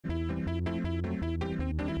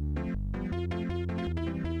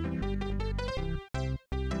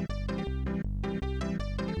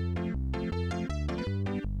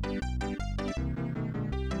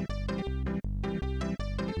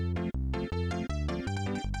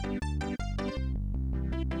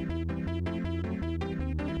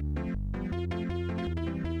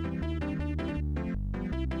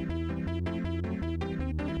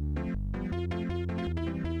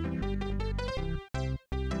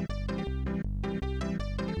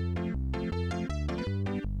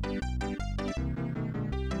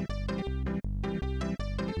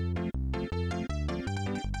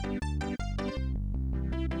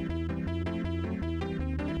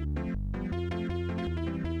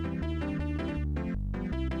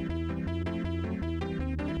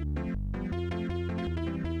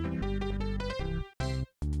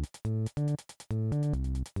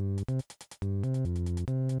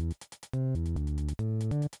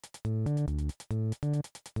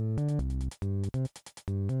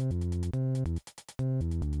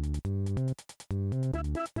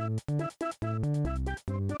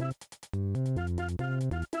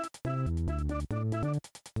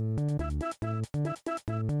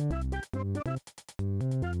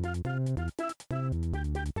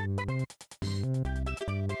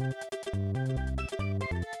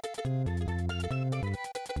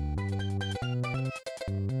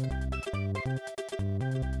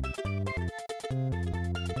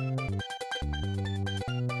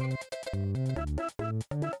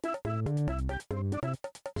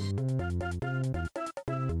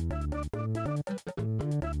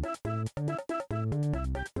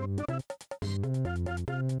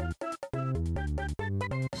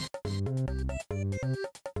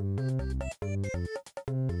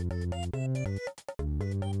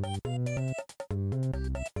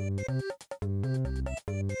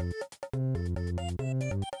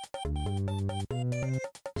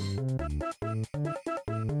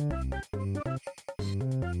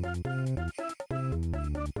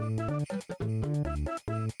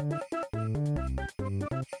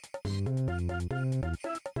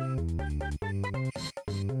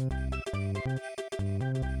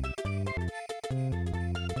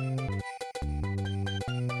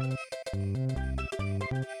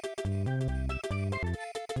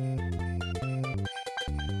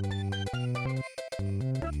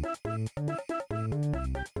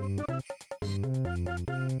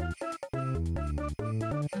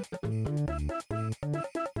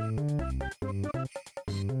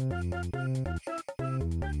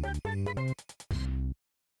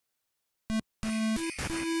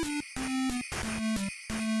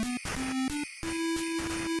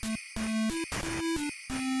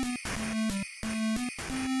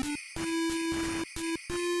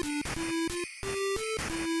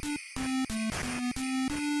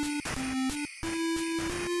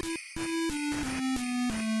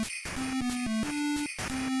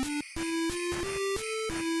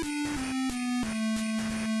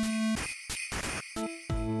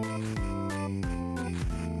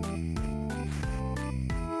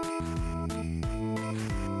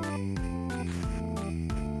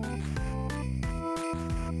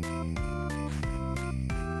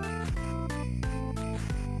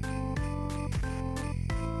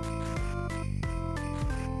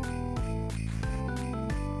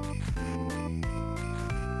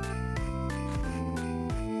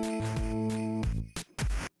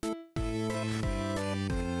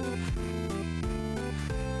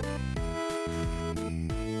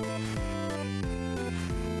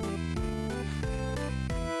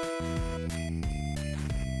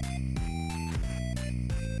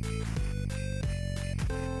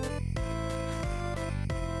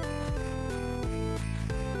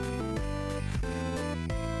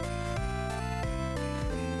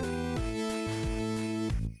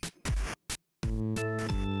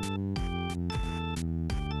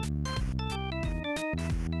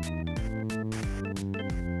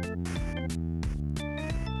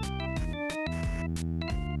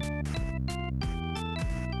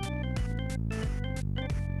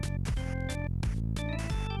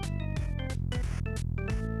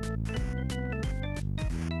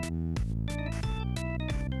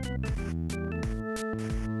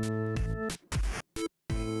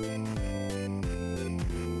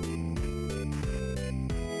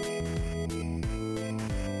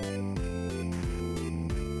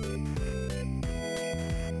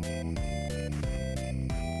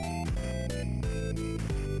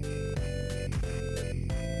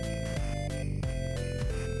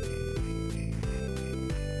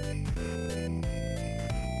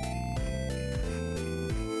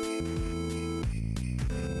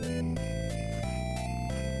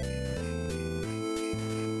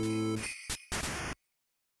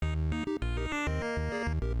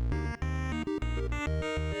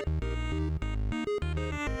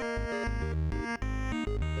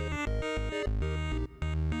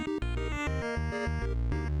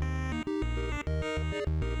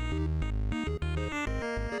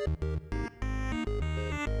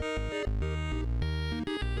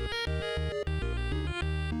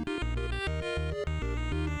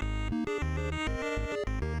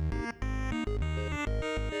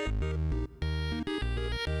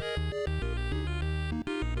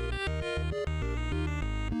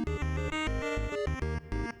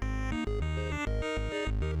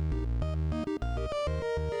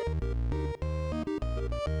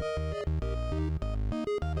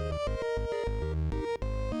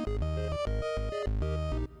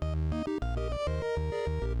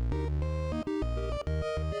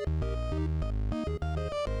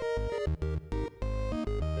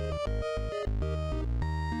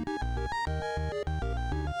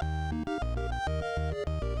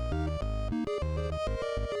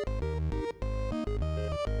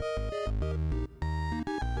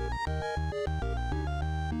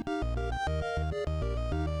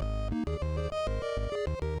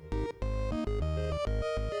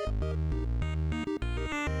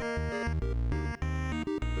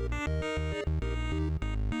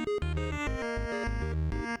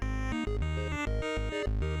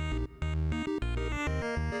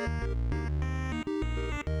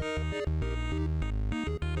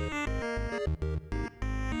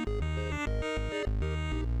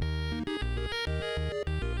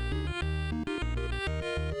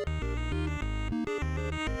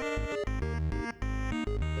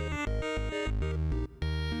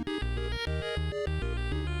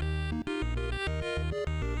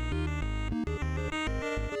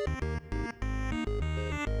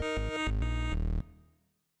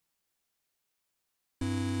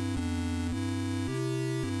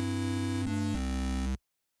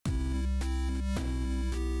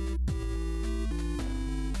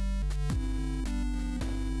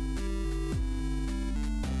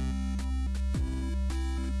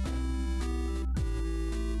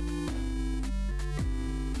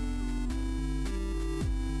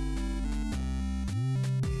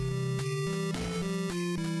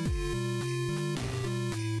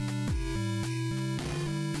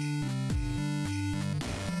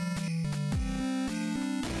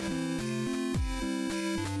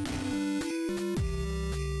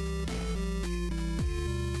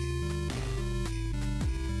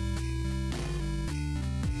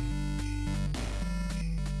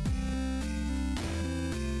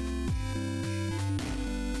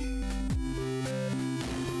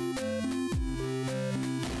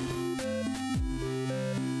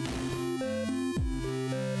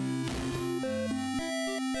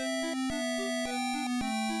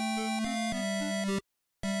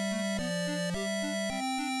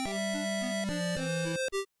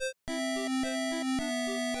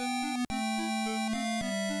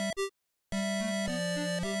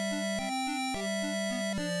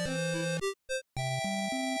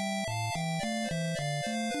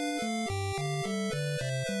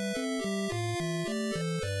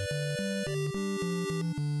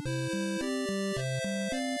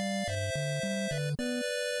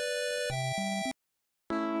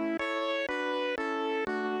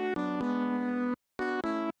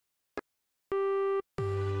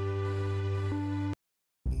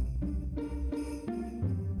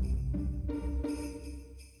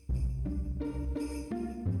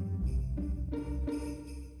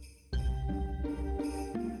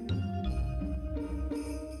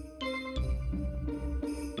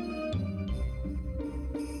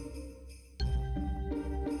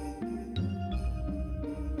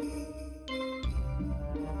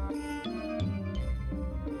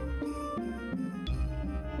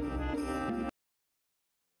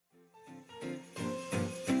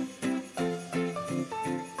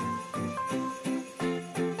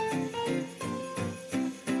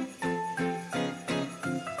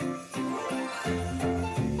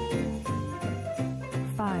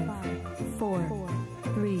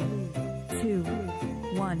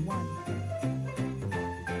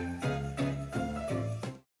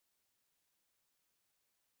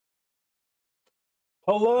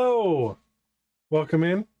Hello, welcome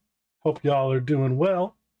in. Hope y'all are doing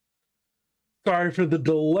well. Sorry for the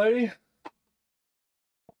delay.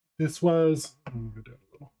 This was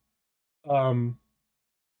a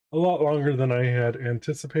lot longer than I had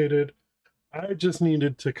anticipated. I just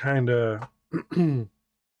needed to kind of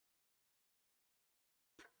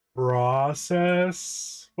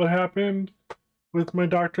process what happened with my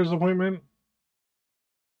doctor's appointment.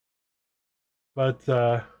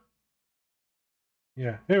 But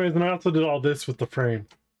yeah. Anyways, and I also did all this with the frame.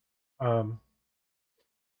 So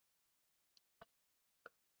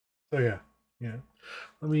yeah.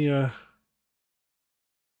 Let me all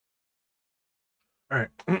right.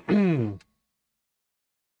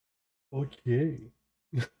 Okay.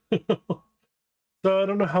 So I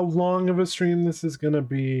don't know how long of a stream this is gonna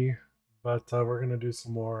be, but we're gonna do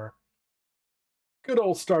some more good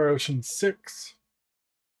old Star Ocean 6.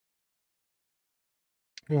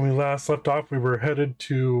 When we last left off, we were headed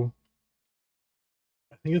to,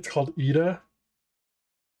 I think it's called Ida.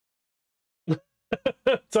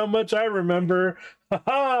 That's how much I remember.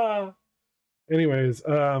 Anyways,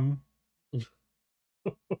 all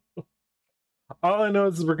I know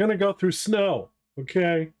is we're gonna go through snow.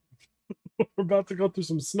 Okay, we're about to go through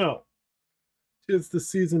some snow. It's the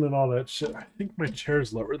season and all that shit. I think my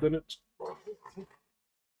chair's lower than it.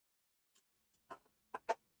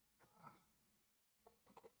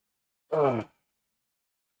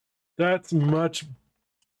 That's much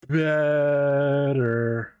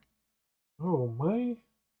better. Oh my.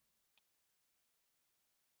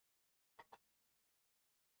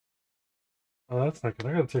 Oh, that's not good.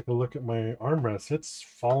 I gotta take a look at my armrest. It's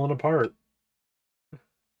falling apart.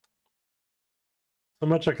 So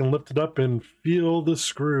much I can lift it up and feel the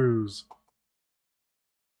screws.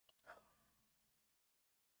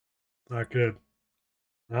 Not good.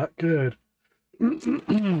 Not good.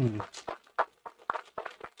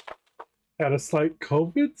 Had a slight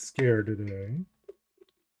COVID scare today.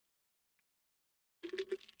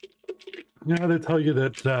 You know, they tell you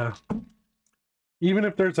that even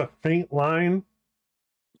if there's a faint line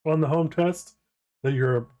on the home test that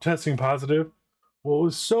you're testing positive, well, it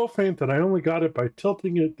was so faint that I only got it by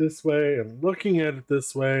tilting it this way and looking at it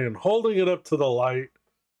this way and holding it up to the light.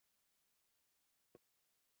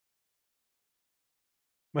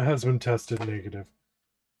 My husband tested negative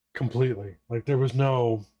completely. Like there was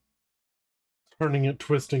no turning it,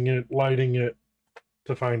 twisting it, lighting it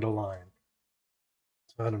to find a line.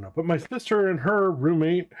 So I don't know. But my sister and her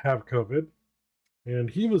roommate have COVID, and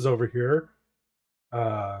he was over here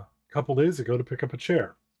a couple days ago to pick up a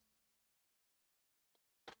chair.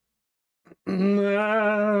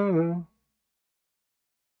 No.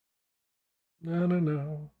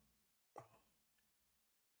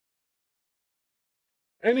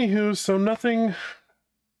 Anywho, so nothing.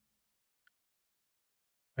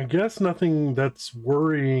 I guess nothing that's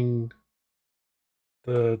worrying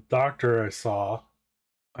the doctor I saw.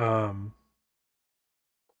 But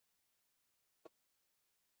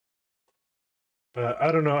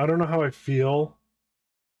I don't know. I don't know how I feel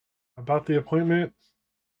about the appointment.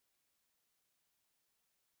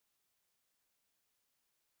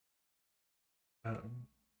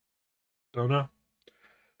 Don't know.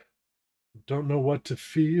 Don't know what to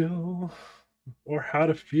feel or how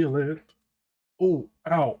to feel it. Oh,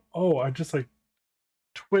 ow. Oh, I just like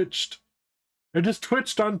twitched. I just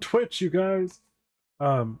twitched on Twitch, you guys.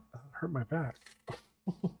 Hurt my back.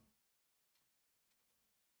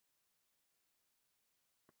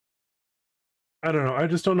 I don't know. I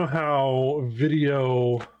just don't know how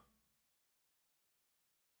video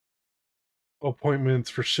appointments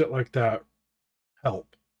for shit like that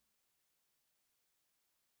help.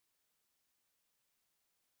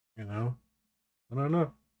 You know? I don't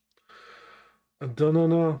know. I don't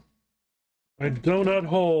know. I donut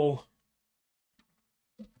hole.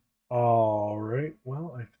 All right.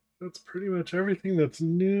 Well, I think that's pretty much everything that's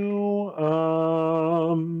new.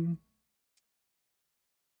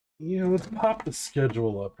 Yeah, let's pop the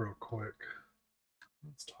schedule up real quick.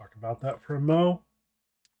 Let's talk about that for a mo.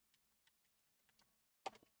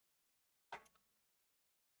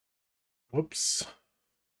 Whoops.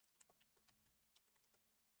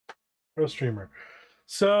 Pro streamer.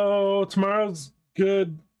 So tomorrow's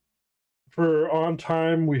good for on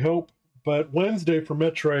time, we hope. But Wednesday for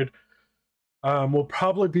Metroid will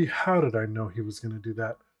probably be. How did I know he was going to do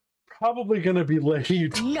that? Probably going to be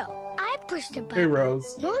late. No, I pushed the button. Hey,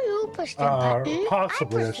 Rose. No, you pushed the button.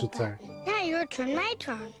 Possibly, I should say. Now your turn, my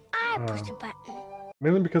turn. I pushed the button.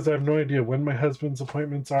 Mainly because I have no idea when my husband's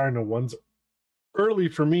appointments are. I know one's early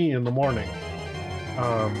for me in the morning.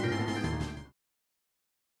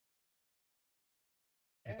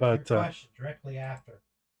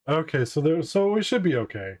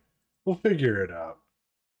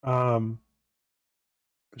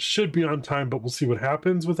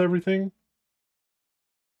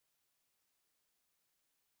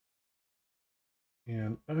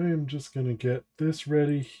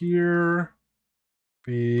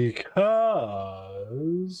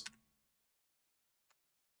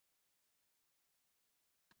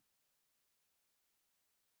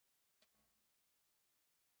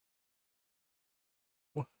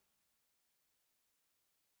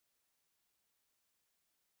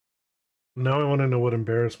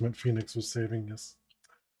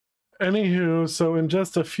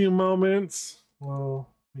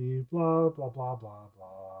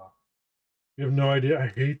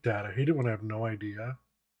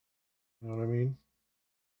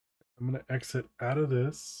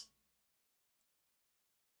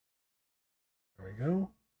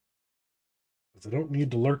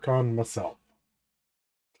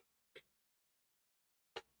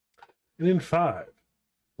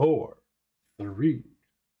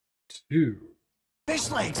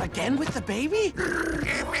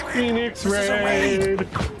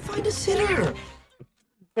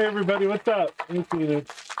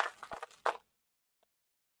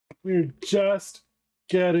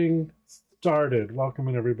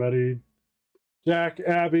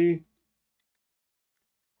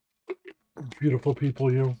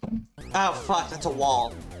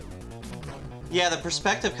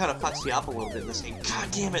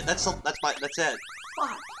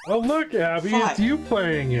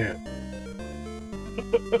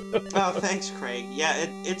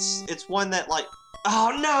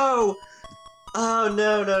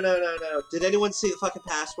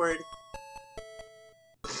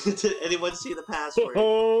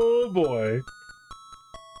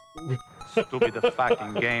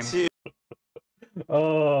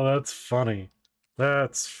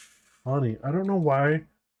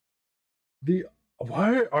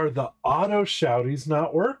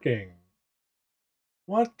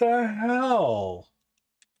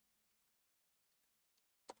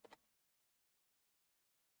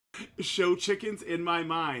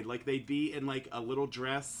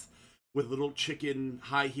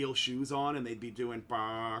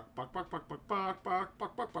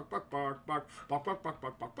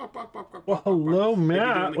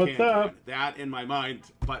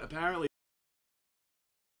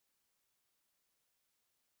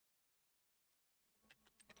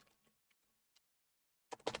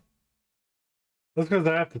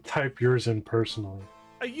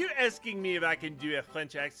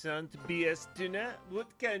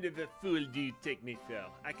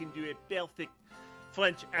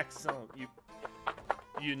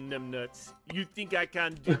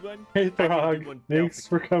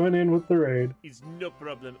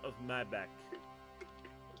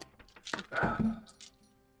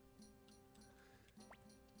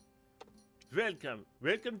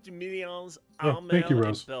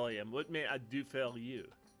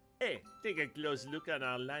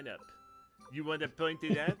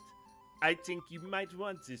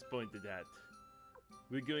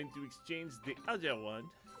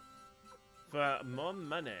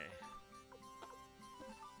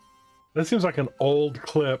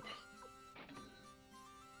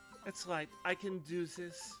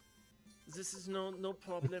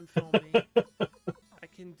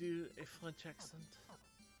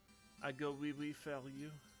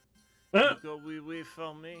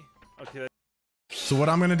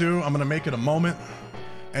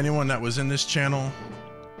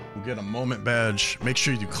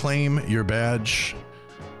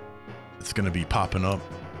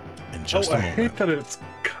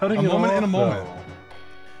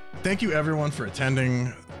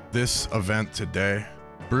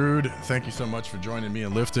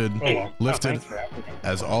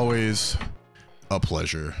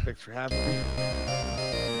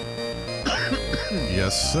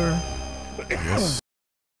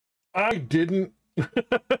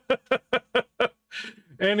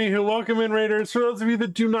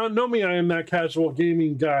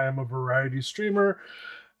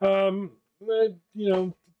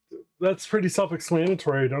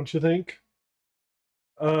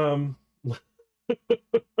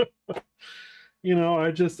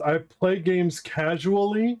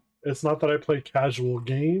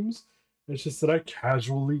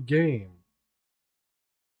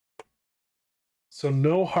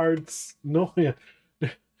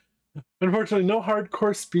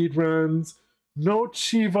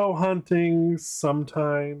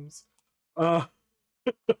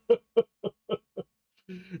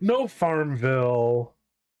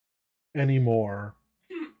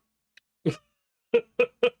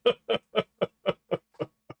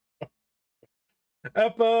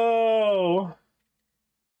 Eppo!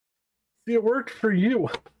 See, it worked for you.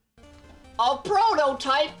 A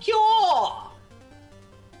prototype cure!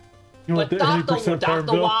 You want But the Dr. 80% farm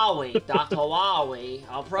bill? Dr. Wowie,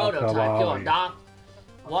 a prototype Wowie. cure.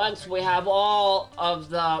 Once we have all of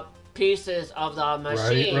the pieces of the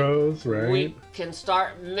machine, Right, Rose, right? we can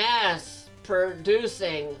start mass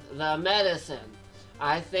producing the medicine.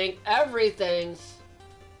 I think everything's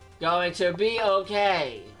going to be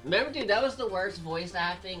okay. Remember, dude, that was the worst voice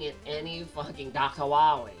acting in any fucking Dr.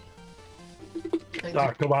 Wowie.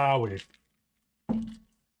 Dr. Wowie.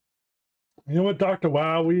 You know what Dr.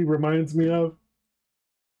 Wowie reminds me of?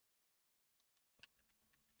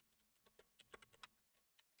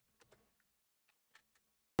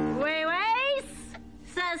 Wait,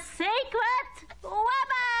 the secret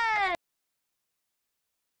weapon!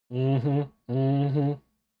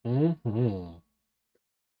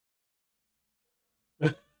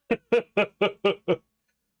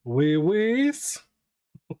 Wee wees.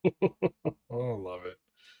 Oh, love it.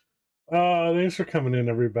 Thanks for coming in,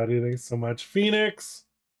 everybody. Thanks so much. Phoenix.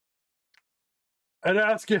 I'd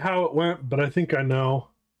ask you how it went, but I think I know.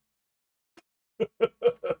 Because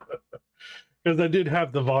I did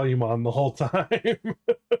have the volume on the whole time.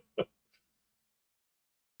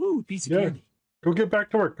 Ooh, piece of candy. Go get back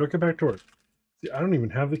to work. Go get back to work. See, I don't even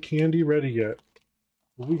have the candy ready yet.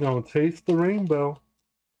 We're going to taste the rainbow.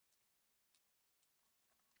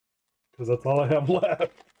 Because that's all I have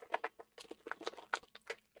left.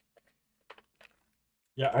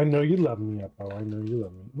 Yeah, I know you love me, Eppo. I know you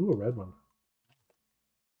love me. Ooh, a red one.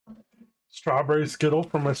 Strawberry Skittle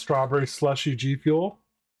from my strawberry slushy G Fuel.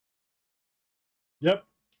 Yep.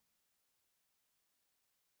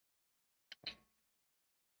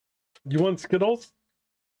 You want Skittles?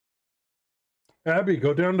 Abby,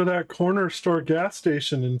 go down to that corner store gas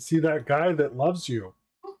station and see that guy that loves you.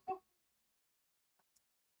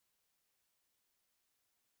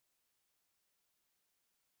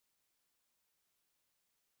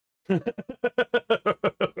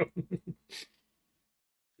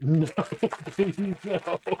 No, please,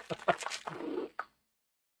 no.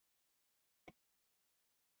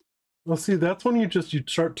 Well, see, that's when you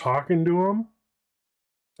start talking to him,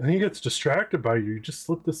 and he gets distracted by you. You just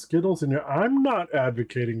slip the Skittles in your. I'm not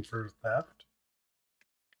advocating for theft.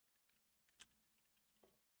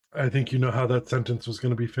 I think you know how that sentence was going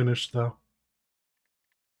to be finished, though.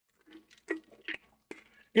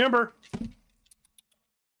 Amber,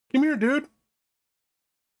 come here, dude.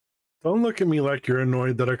 Don't look at me like you're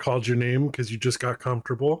annoyed that I called your name because you just got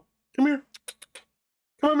comfortable. Come here.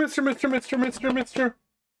 Come on, mister.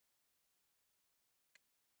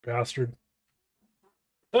 Bastard.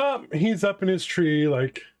 Oh, he's up in his tree,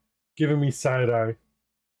 like, giving me side-eye.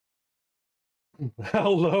 How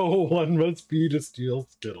low one must be to steal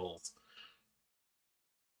Skittles.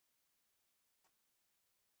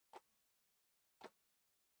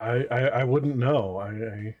 I wouldn't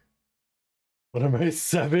know. What am I,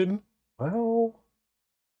 7? Well...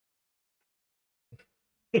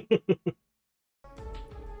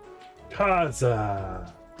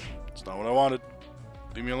 Kaza. It's not what I wanted.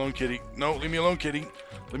 Leave me alone, kitty. No, leave me alone, kitty.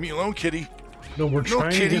 Leave me alone, kitty. No, we're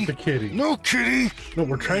trying to get the kitty. No, kitty. No,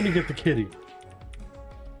 we're trying to get the kitty.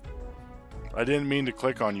 I didn't mean to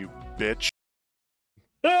click on you, bitch.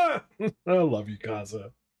 Ah! I love you,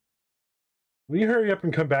 Kaza. Will you hurry up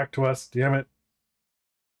and come back to us? Damn it.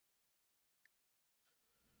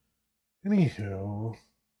 Anywho.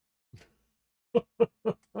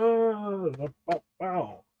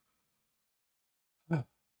 Wow.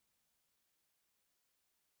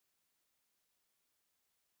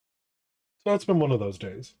 So it's been one of those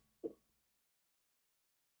days.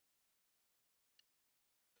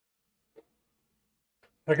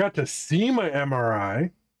 I got to see my MRI.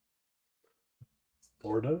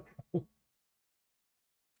 Sorta.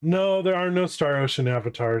 No, there are no Star Ocean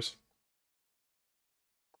avatars.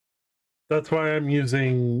 That's why I'm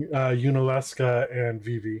using Unalesca and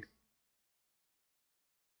Vivi.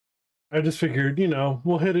 I just figured, you know,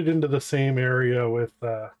 we'll hit it into the same area with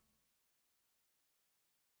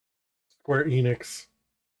Square Enix.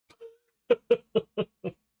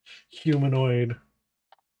 Humanoid.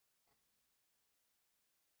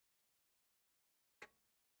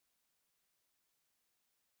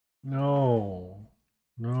 No,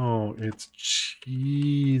 it's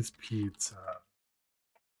cheese pizza.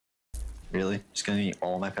 Really? Just gonna eat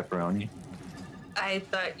all my pepperoni? I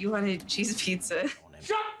thought you wanted cheese pizza.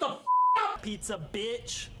 Shut the up, pizza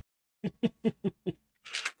bitch!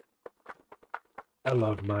 I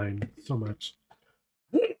love mine so much.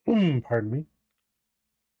 Pardon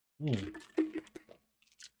me.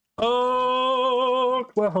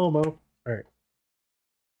 Oklahoma. All right.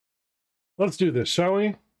 Let's do this, shall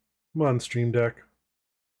we? Come on, Stream Deck.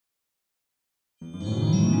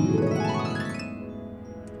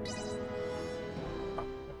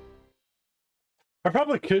 I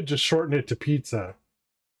probably could just shorten it to pizza.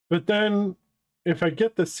 But then, if I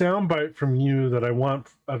get the soundbite from you that I want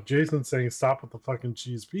of Jason saying stop with the fucking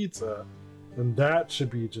cheese pizza, then that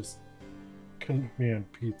should be just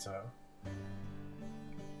command pizza.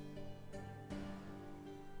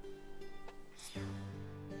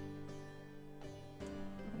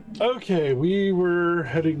 Okay, we were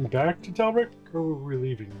heading back to Delric, or were we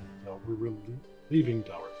leaving? No, we were leaving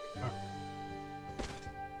Delric.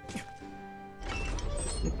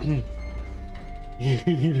 You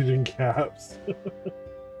need it in caps.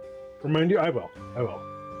 Remind you? I will. I will.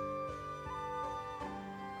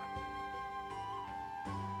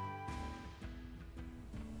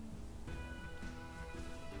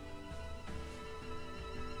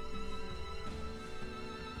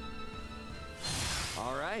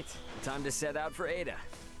 All right, time to set out for Ada.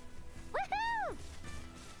 Woohoo!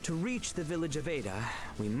 To reach the village of Ada,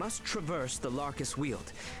 we must traverse the Larkus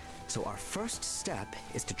Weald. So our first step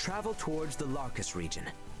is to travel towards the Larkus region.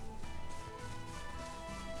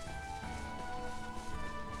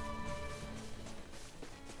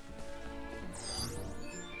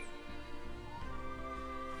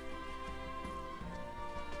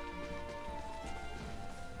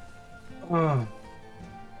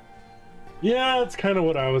 Yeah, that's kind of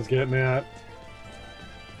what I was getting at.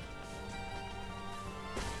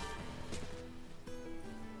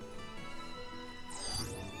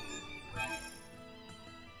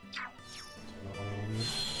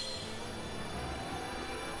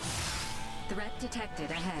 Threat detected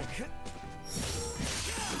ahead.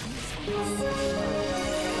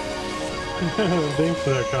 Thanks for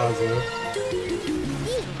that, Kazu.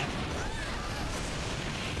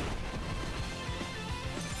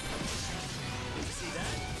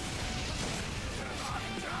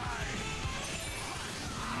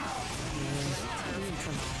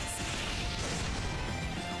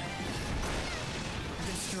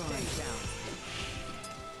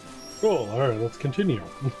 Cool, alright, let's continue.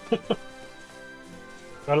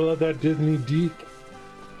 Gotta love that Disney deek.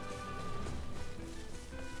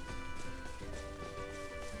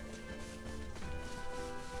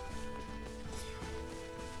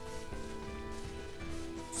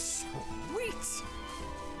 Sweet.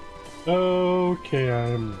 Okay,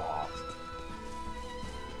 I'm lost.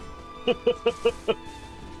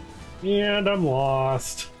 And I'm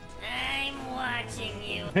lost. I'm watching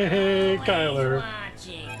you. Hey, Kyler. Watching.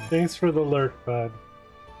 Thanks for the lurk, bud.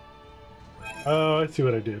 Oh, I see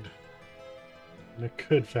what I did. And I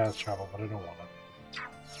could fast travel, but I don't want to.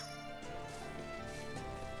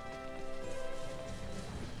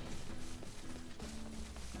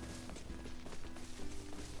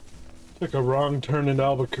 Took a wrong turn in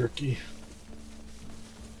Albuquerque.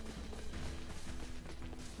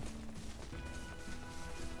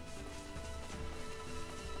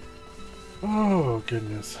 Oh,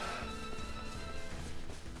 goodness.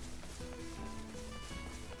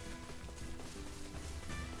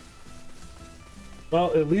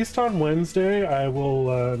 Well, at least on Wednesday, I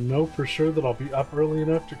will know for sure that I'll be up early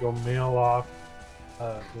enough to go mail off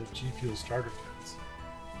the G Fuel starter kits.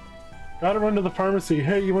 Gotta run to the pharmacy.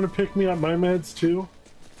 Hey, you want to pick me up my meds too?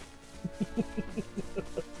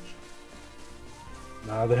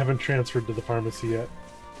 Nah, they haven't transferred to the pharmacy yet.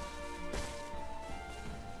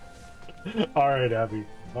 Alright, Abby.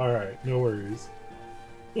 Alright, no worries.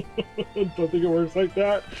 Don't think it works like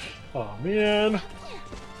that. Oh, man.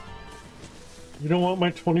 You don't want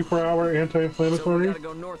my 24-hour anti-inflammatory? So we gotta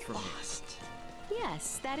go north from here.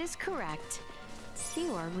 Yes, that is correct.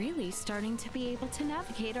 You are really starting to be able to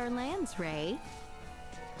navigate our lands, Ray.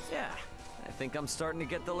 Yeah, I think I'm starting to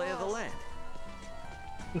get the lay of the land.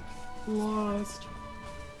 Lost.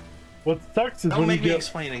 What sucks is Don't when make you me get...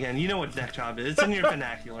 explain again. You know what deck job is. It's in your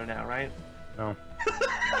vernacular now, right? No.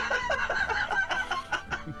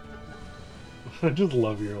 I just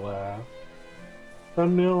love your laugh.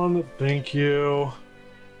 Thumbnail on the... Thank you.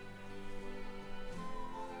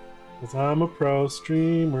 Because I'm a pro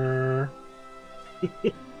streamer.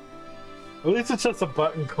 At least it's just a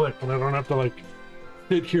button click and I don't have to, like,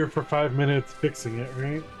 sit here for 5 minutes fixing it,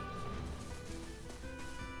 right?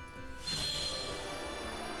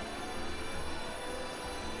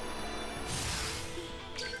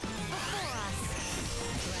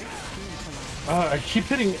 I keep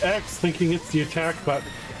hitting X thinking it's the attack button.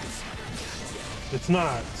 It's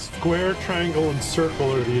not. Square, triangle, and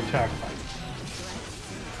circle are the attack buttons.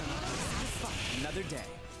 Another day.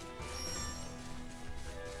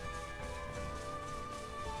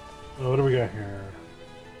 So what do we got here?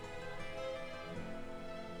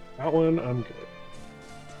 That one, I'm good.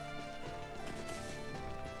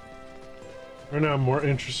 Right now I'm more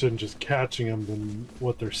interested in just catching them than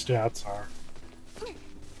what their stats are.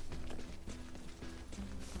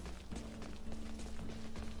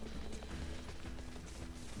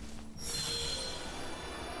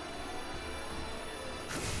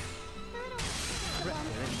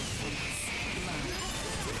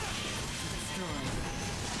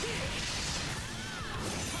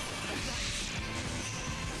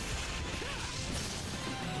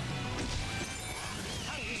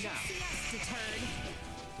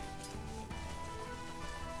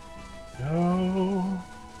 No.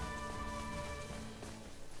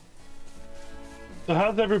 So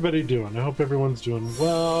how's everybody doing? I hope everyone's doing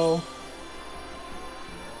well.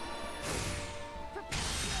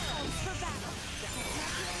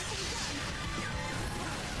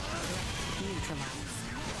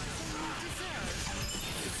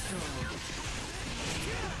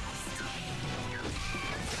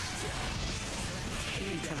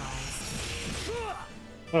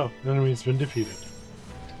 Oh, the enemy's been defeated.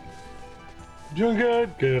 Doing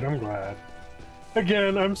good? Good, I'm glad.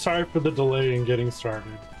 Again, I'm sorry for the delay in getting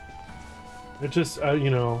started. It just, you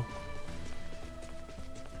know,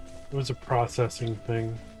 it was a processing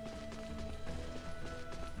thing.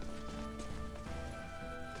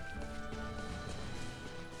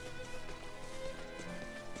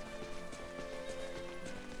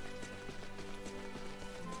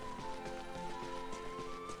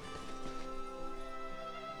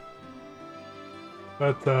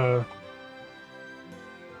 But,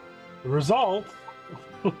 the result,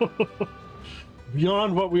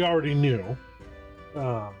 beyond what we already knew,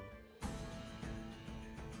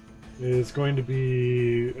 is going to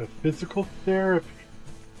be a physical therapy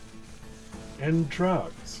and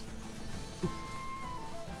drugs.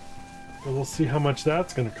 So we'll see how much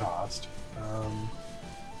that's going to cost.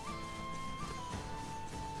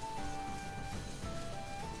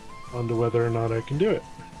 On to whether or not I can do it.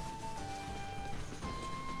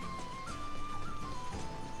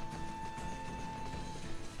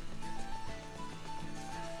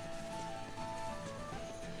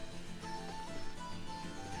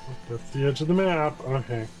 That's the edge of the map.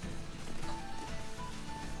 Okay.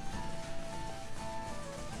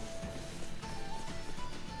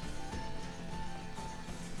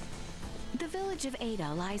 The village of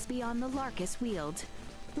Ada lies beyond the Larkus Weald.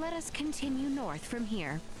 Let us continue north from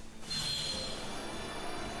here.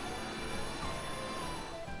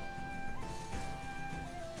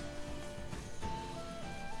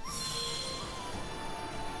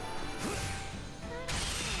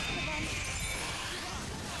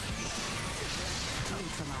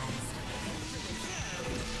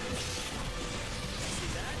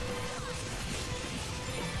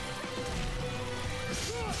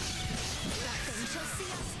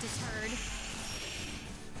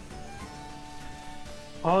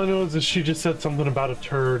 All I know is that she just said something about a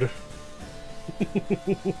turd.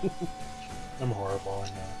 I'm horrible, I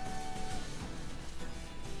know.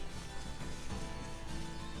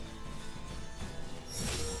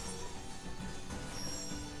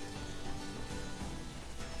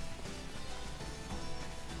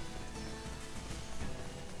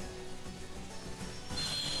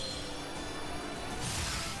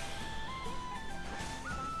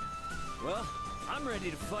 Well, I'm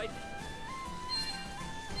ready to fight.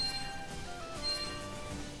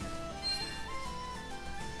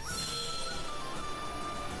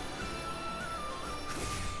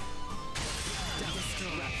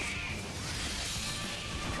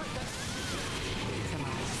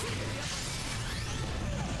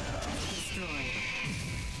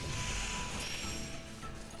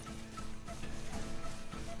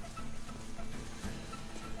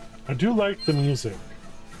 I do like the music.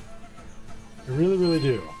 I really, really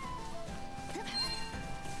do.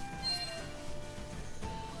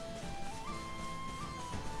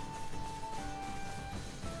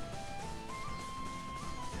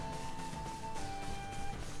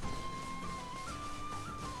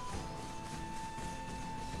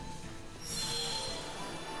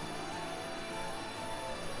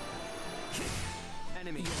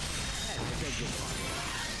 Enemy. I beg your pardon.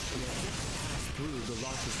 We have just passed through the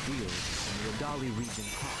Larkus Weald and the Adali region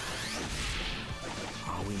proper.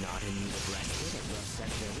 Are we not in need of respite at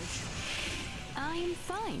Rosette Village? I'm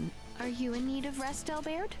fine. Are you in need of rest,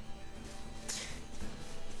 Albert?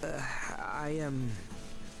 I am...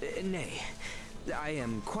 nay. I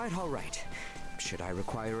am quite all right. Should I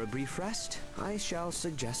require a brief rest, I shall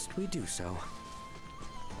suggest we do so.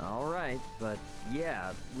 All right, but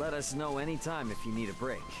yeah, let us know anytime if you need a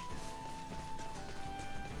break.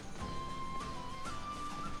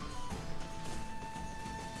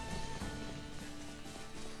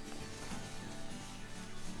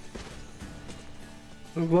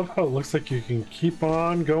 I love how it looks like you can keep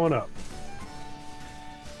on going up.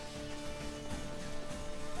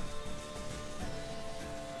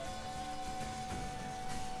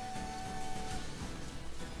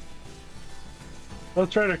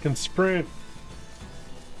 That's right, I can sprint.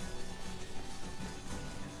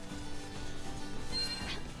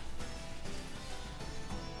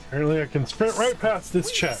 Apparently I can sprint right past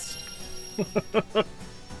this chest.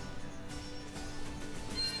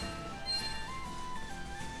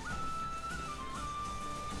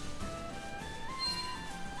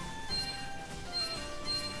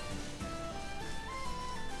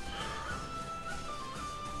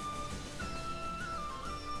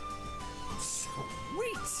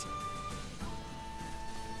 Sweet!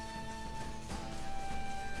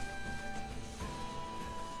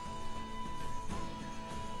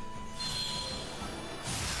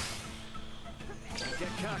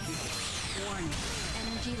 Get cocky. Warning.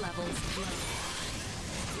 Energy levels low.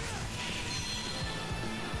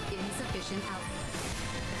 Insufficient output.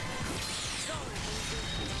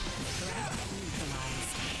 Threat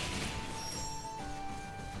neutralized.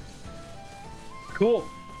 Cool.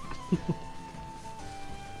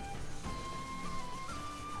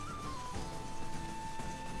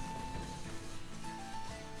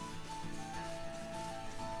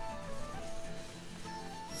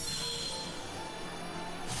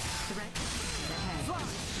 Threat ahead.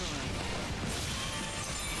 Destroyed.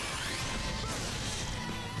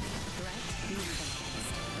 Threat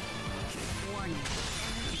neutralized. Warning.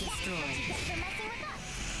 Energy destroyed.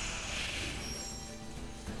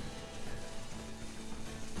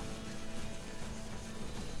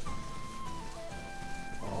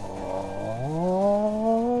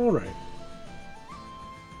 All right.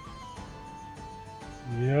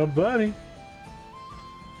 Yeah, buddy.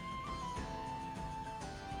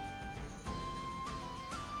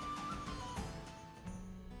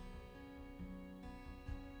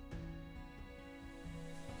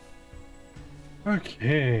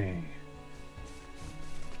 Okay.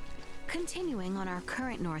 Continuing on our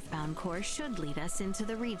current northbound course should lead us into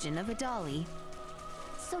the region of Adali.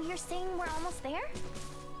 So you're saying we're almost there?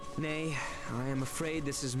 Nay, I am afraid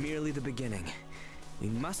this is merely the beginning. We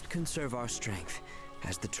must conserve our strength,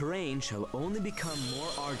 as the terrain shall only become more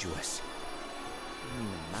arduous. The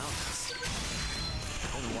mountains.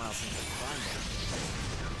 Only a while since I climbed them.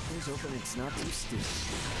 Please hoping it's not too steep.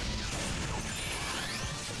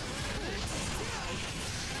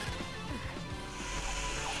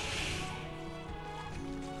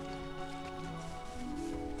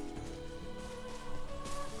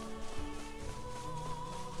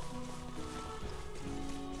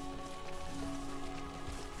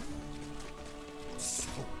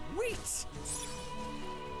 Sweet!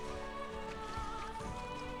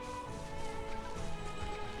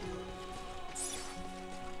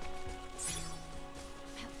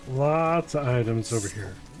 Lots of items over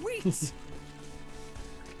here. Sweet!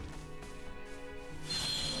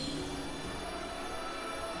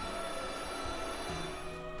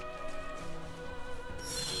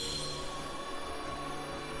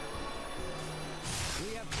 We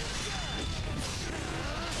have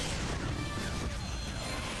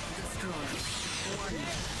Destroyed. Warning.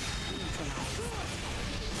 Neutralized.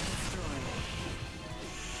 Destroyed.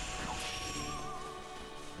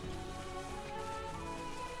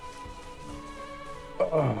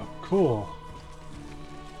 Oh, cool.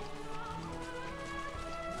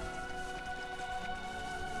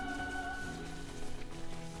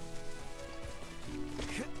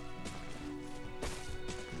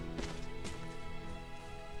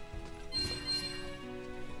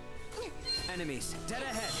 enemies dead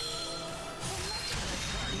ahead.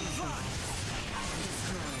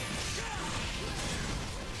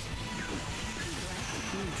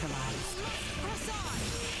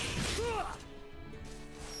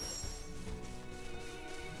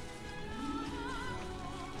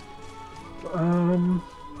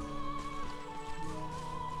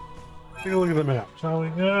 Take a look at the map, shall we?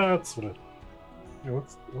 Yeah, that's what it. Yeah,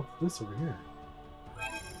 what's this over here?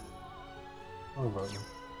 What about you?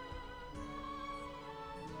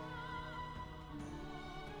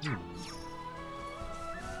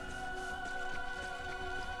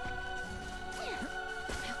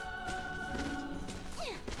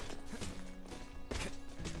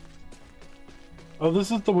 Oh,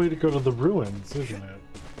 this is the way to go to the ruins, isn't it?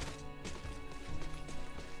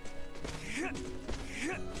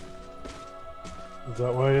 Is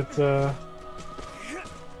that why it's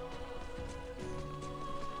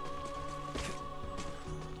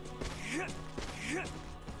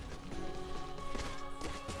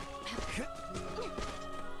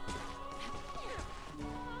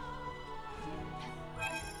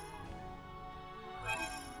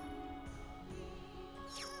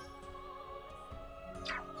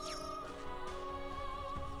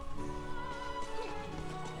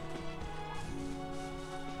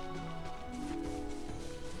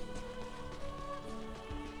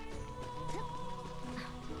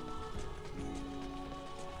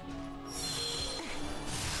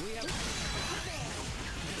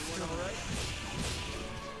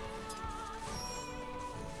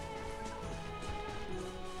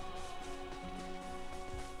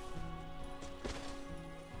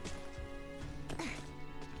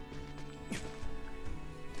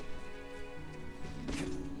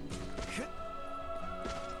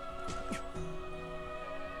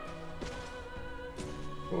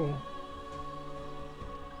Oh.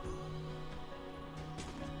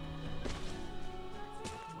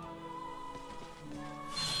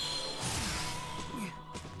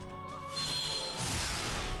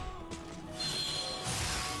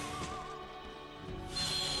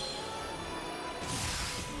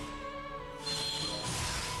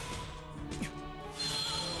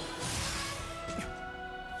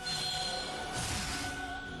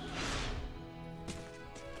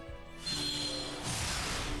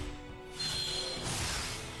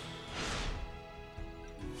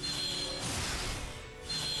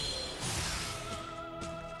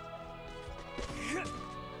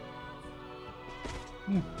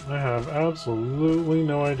 I have absolutely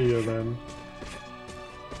no idea then.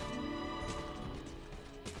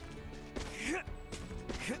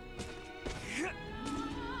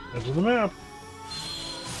 Edge of the map.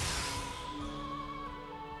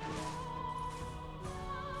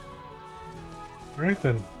 Alright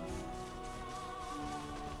then.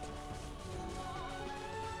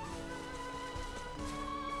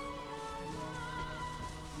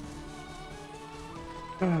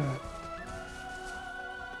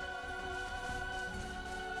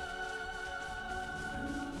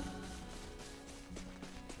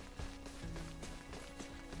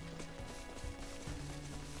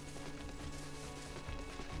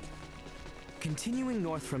 Continuing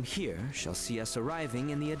north from here shall see us arriving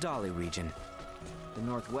in the Adali region. The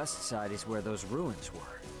northwest side is where those ruins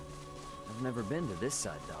were. I've never been to this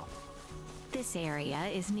side, though. This area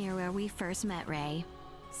is near where we first met Ray.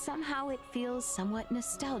 Somehow it feels somewhat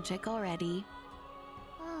nostalgic already.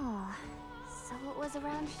 Oh, so it was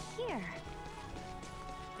around here.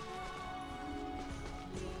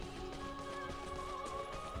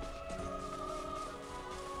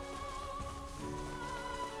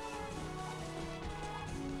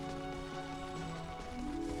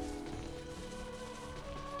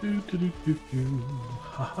 Do, do, do, do, do.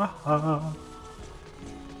 Ha ha ha.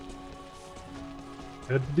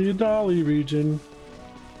 Head to the Adali region.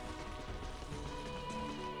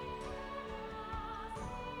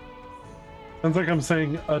 Sounds like I'm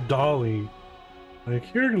saying a dolly. Like,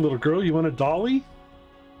 here, little girl, you want a dolly?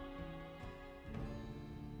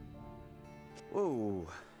 Whoa.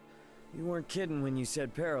 You weren't kidding when you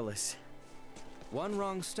said perilous. One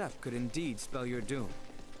wrong step could indeed spell your doom.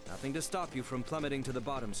 Nothing to stop you from plummeting to the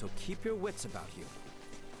bottom, so keep your wits about you.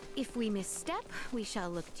 If we misstep, we shall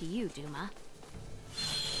look to you, Duma.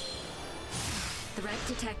 Threat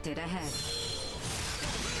detected ahead.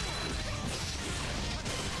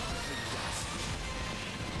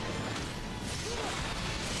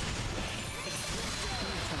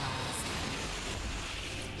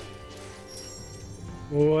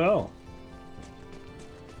 Well.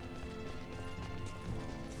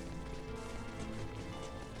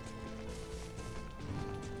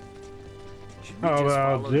 How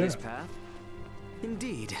about this path?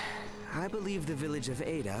 Indeed. I believe the village of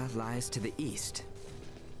Ada lies to the east.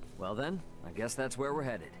 Well then, I guess that's where we're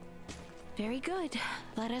headed. Very good.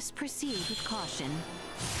 Let us proceed with caution.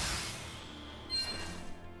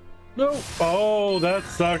 No. Oh, that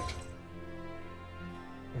sucked.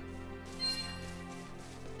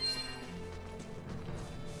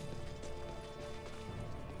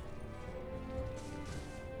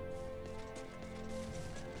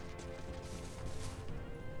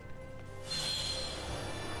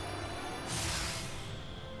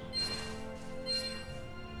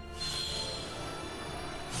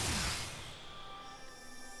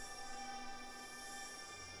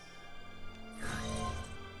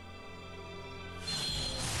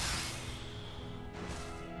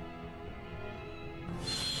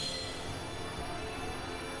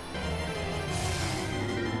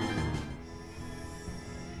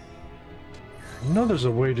 I know there's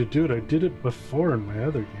a way to do it. I did it before in my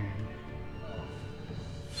other game.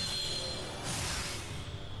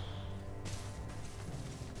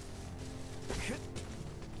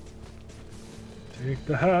 Take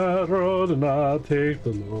the high road and I'll take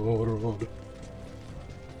the low road.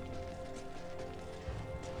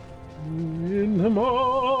 In the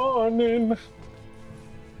morning.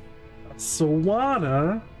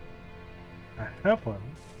 Sawana. I have one.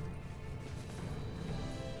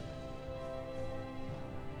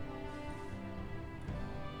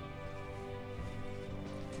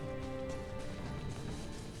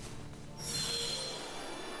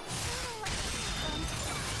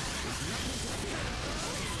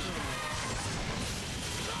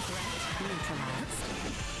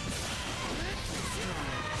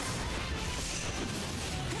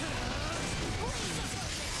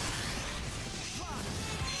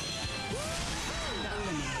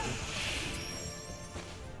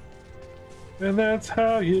 And that's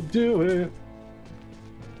how you do it.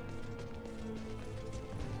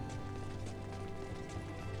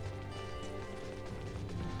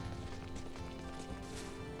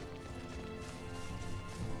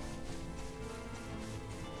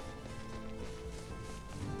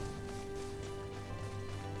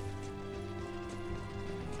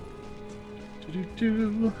 Do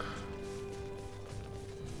do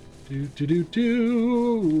do do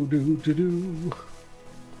do do do do.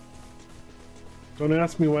 Don't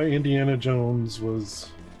ask me why Indiana Jones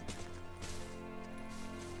was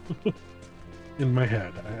in my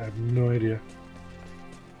head. I have no idea.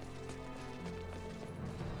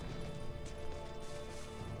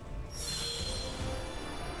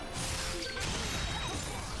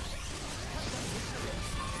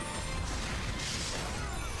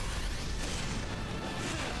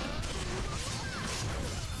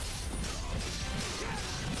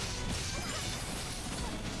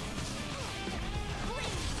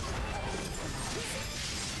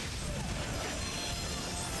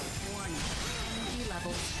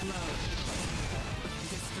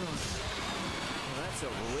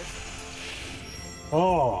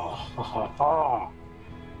 Oh, ha ha ha.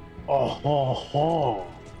 Oh, ho, ho.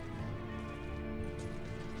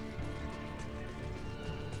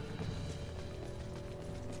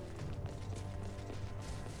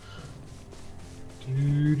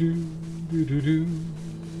 Do, do, do, do, do.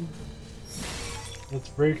 Let's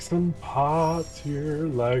break some pots here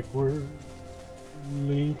like we're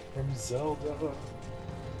Link from Zelda.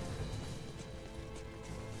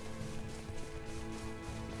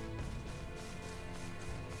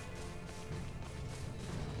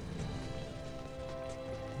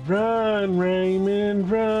 Run, Raymond,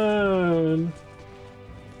 run!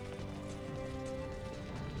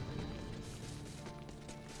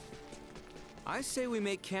 I say we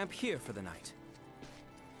make camp here for the night.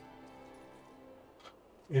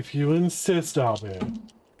 If you insist, Albin.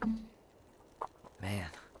 Man,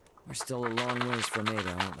 we're still a long ways from Ada,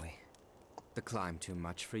 aren't we? The climb too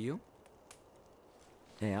much for you?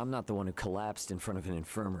 Hey, I'm not the one who collapsed in front of an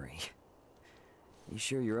infirmary. You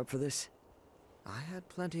sure you're up for this? I had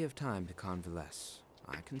plenty of time to convalesce.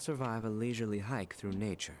 I can survive a leisurely hike through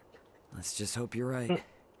nature. Let's just hope you're right.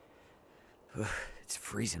 It's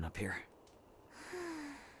freezing up here.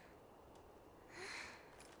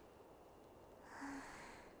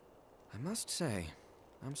 I must say,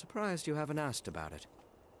 I'm surprised you haven't asked about it.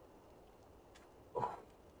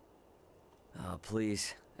 Oh,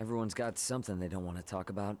 please. Everyone's got something they don't want to talk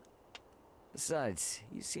about. Besides,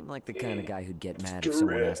 you seem like the kind of guy who'd get mad if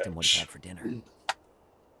someone asked him what he had for dinner.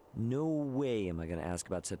 No way am I going to ask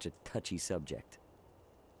about such a touchy subject.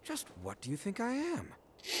 Just what do you think I am?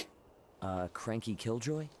 Cranky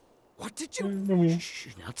Killjoy? What did you... Shh,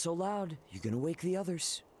 not so loud. You're going to wake the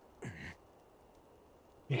others.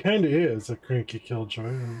 He kind of is a cranky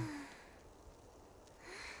Killjoy.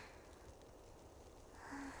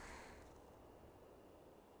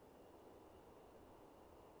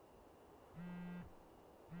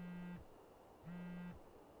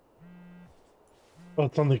 Oh,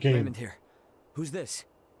 it's on the game. Raymond here. Who's this?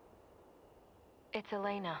 It's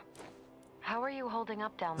Elena. How are you holding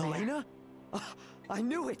up down there? Elena? I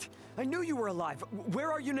knew it! I knew you were alive!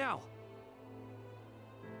 Where are you now?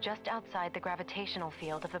 Just outside the gravitational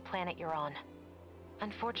field of the planet you're on.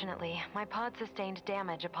 Unfortunately, my pod sustained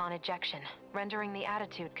damage upon ejection, rendering the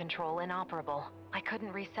attitude control inoperable. I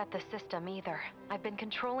couldn't reset the system either. I've been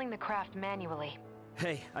controlling the craft manually.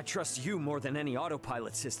 Hey, I trust you more than any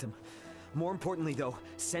autopilot system. More importantly, though,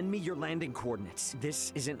 send me your landing coordinates.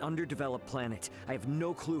 This is an underdeveloped planet. I have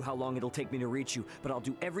no clue how long it'll take me to reach you, but I'll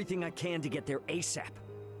do everything I can to get there ASAP.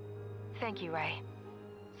 Thank you, Ray.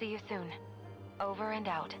 See you soon. Over and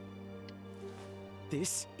out.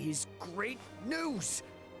 This is great news!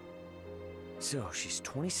 So, she's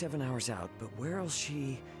 27 hours out, but where'll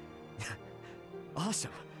she...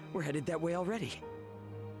 Awesome! We're headed that way already.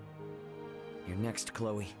 You're next,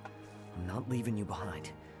 Chloe. I'm not leaving you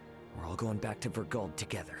behind. We're all going back to Verguld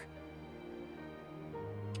together.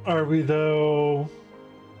 Are we, though?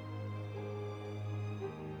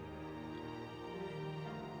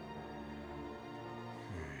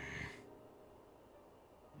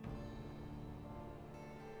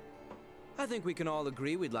 I think we can all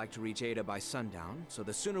agree we'd like to reach Ada by sundown, so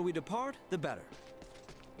the sooner we depart, the better.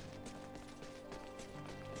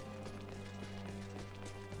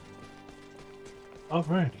 All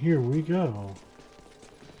right, here we go.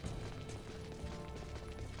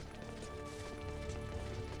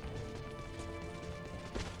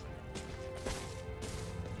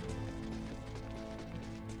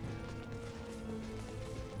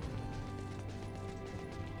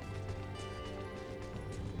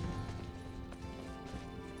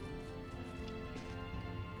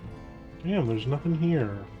 Damn, there's nothing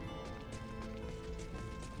here.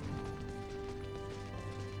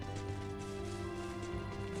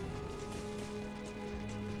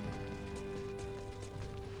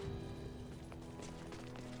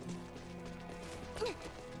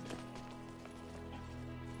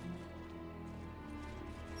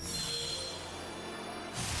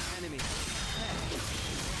 Enemy.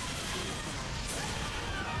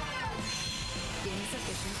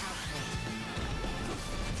 Insufficient output.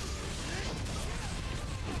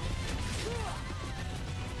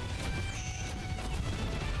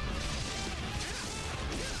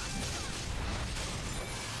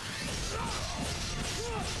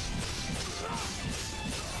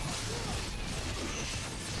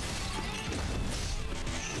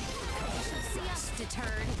 See us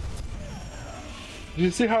deterred. Did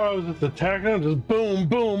you see how I was just attacking him? Just boom,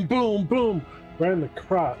 boom, boom, boom, right in the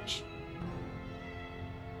crotch.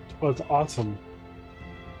 Oh, it's awesome.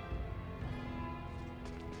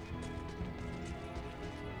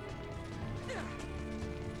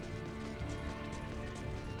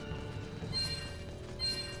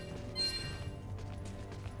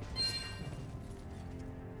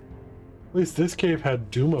 At least this cave had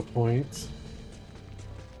Duma points.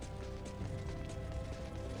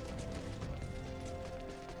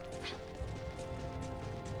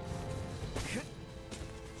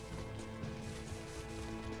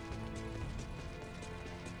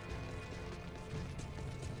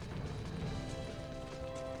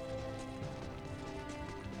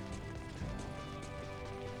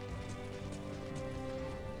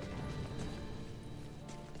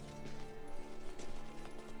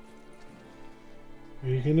 Are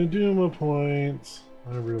you gonna do my points?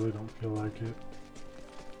 I really don't feel like it.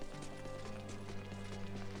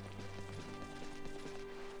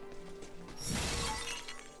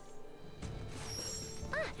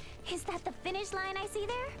 Is that the finish line I see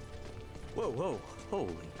there? Whoa, whoa,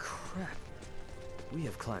 holy crap. We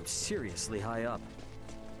have climbed seriously high up.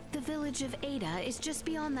 The village of Ada is just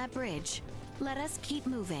beyond that bridge. Let us keep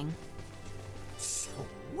moving.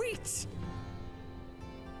 Sweet!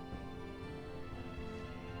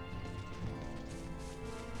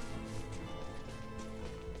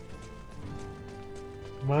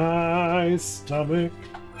 My stomach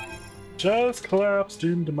just collapsed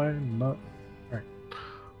into my nut. Alright.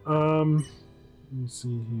 Let me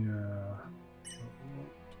see here.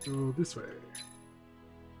 Go this way.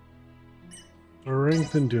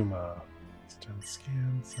 Strengthen Duma. Extend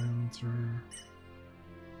scan, silencer.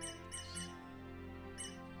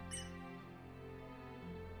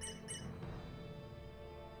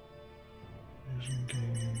 Vision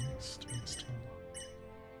gain, extend still.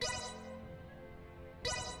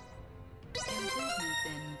 Improvements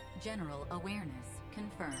in general awareness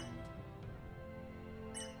confirmed.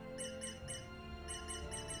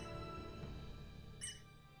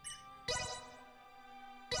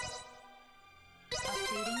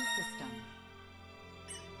 Updating system.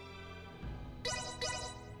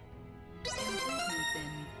 Improvements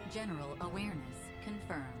in general awareness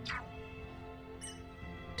confirmed.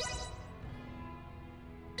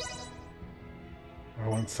 Do I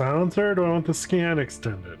want silencer or do I want the scan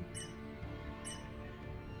extended?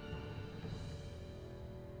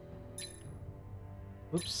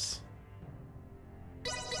 Oops.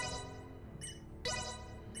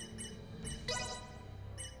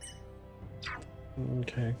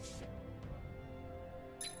 Okay.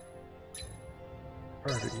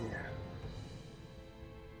 Party.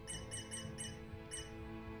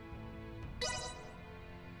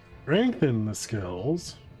 Strengthen the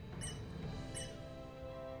skills.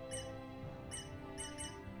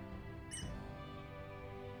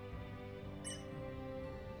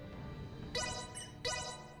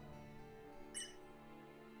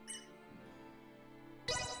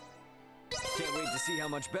 Can't wait to see how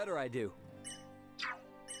much better I do.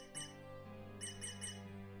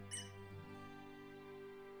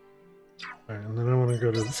 Alright, and then I want to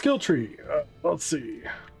go to the skill tree. Let's see.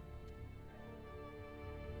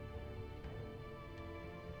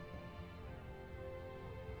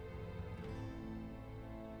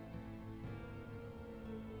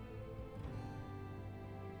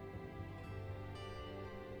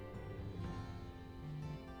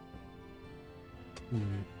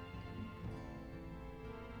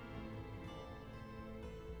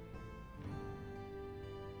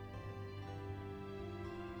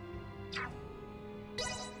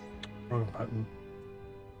 Wrong button.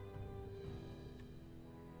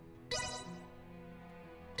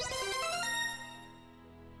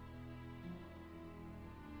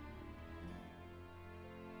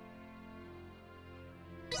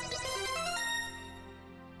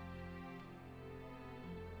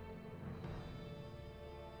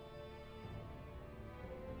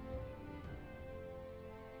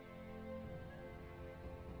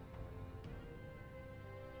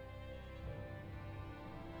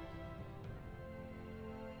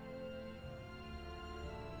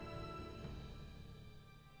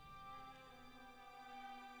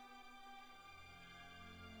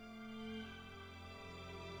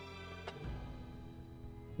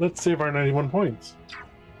 Let's save our 91 points.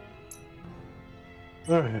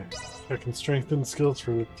 Okay, I can strengthen skills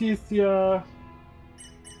for Leticia.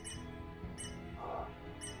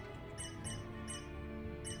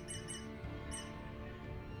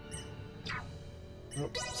 Oh,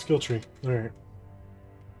 skill tree. Alright.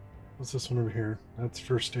 What's this one over here? That's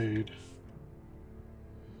first aid.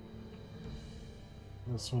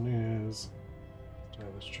 This one is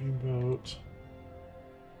Stylish Dreamboat.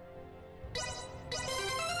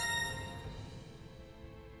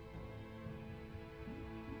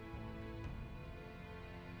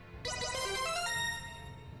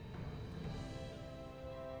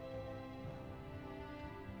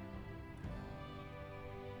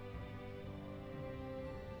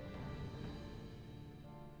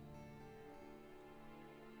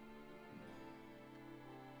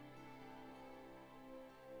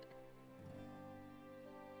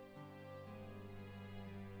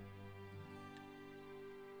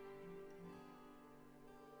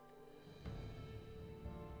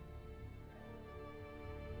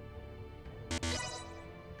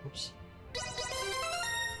 Oops.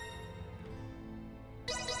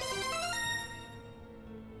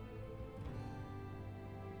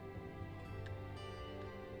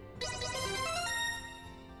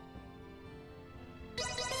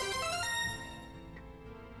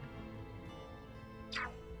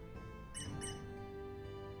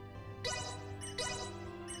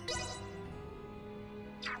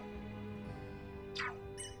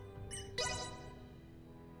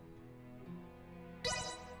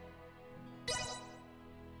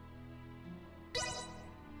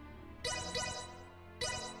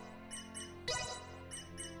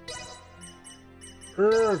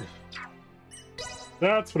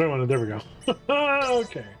 That's what I wanted. There we go.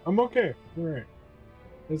 Okay. I'm okay. All right.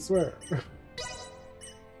 I swear. There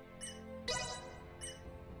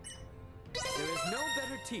is no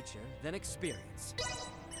better teacher than experience.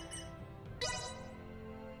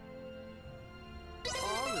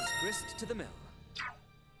 All is grist to the mill.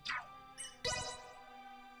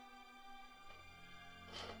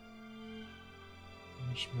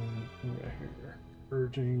 Punishment. Right here.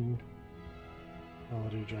 Purging.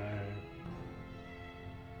 Melody Drive.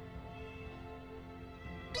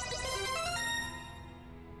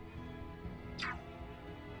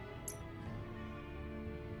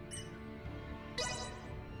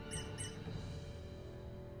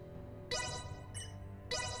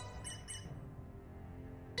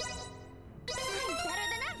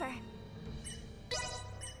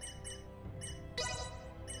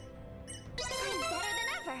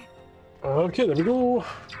 Okay, there we go.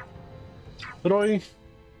 Roy.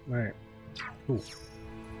 Alright. Cool.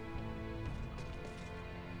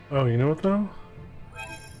 Oh, you know what though?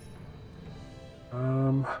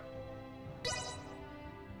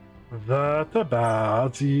 That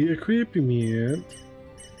about the equipment.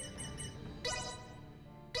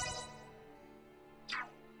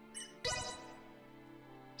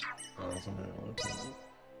 Oh, something else.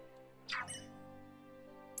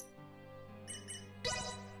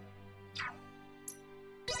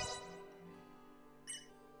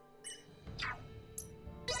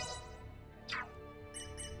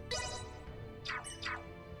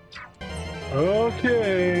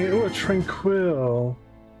 Okay, oh, a tranquil.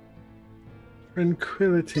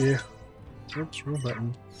 Tranquility. Oops, wrong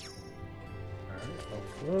button. Alright,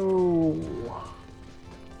 oh.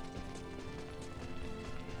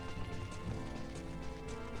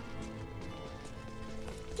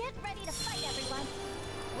 Get ready to fight, everyone.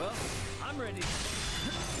 Well, I'm ready.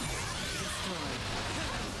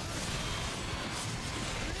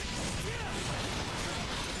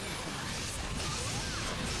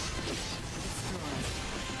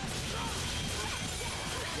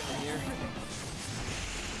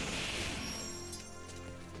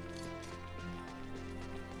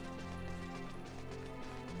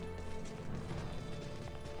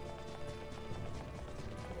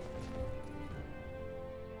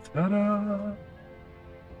 Ta-da!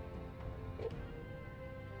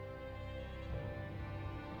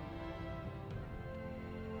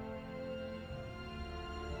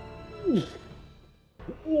 Ooh.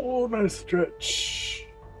 Oh, nice stretch.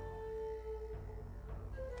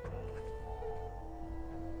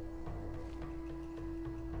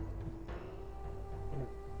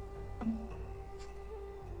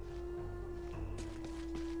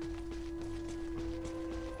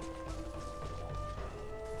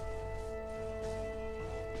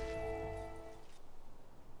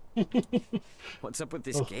 What's up with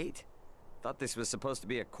this gate? Thought this was supposed to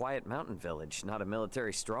be a quiet mountain village, not a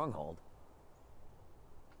military stronghold.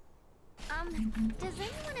 Does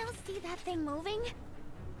anyone else see that thing moving?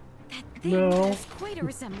 That thing No. has quite a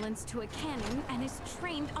resemblance to a cannon and is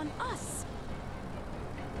trained on us.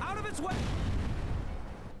 Out of its way!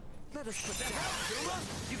 Let us put that out, Duma!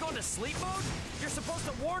 You going to sleep mode? You're supposed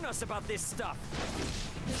to warn us about this stuff!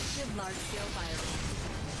 Boosted large-scale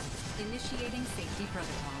fire. Initiating safety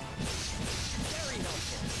protocol. Very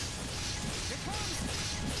helpful. Here comes!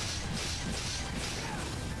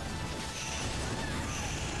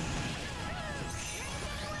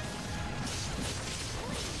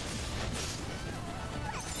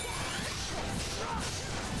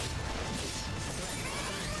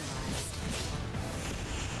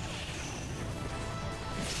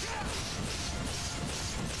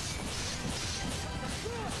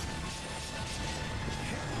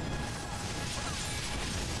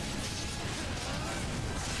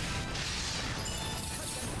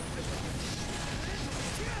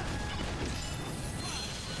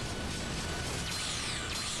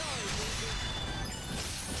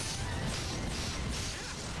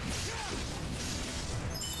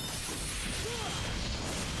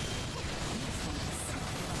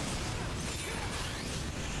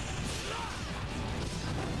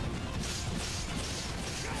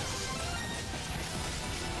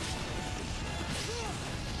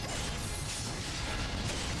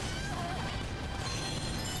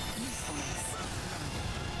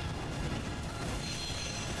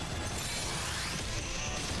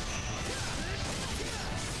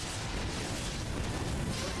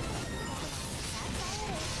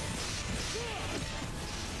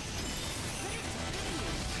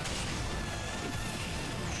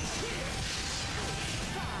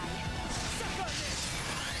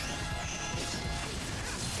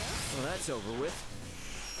 Well, that's over with.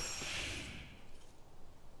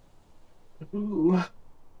 Ooh.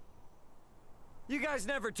 You guys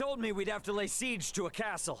never told me we'd have to lay siege to a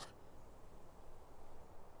castle.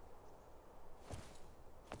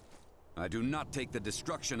 I do not take the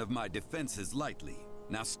destruction of my defenses lightly.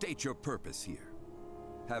 Now state your purpose here.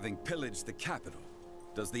 Having pillaged the capital,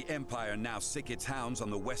 does the Empire now sick its hounds on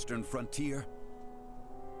the western frontier?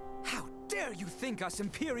 How dare you think us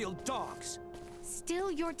Imperial dogs?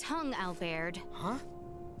 Still your tongue, Albert. Huh?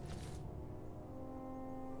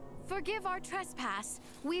 Forgive our trespass.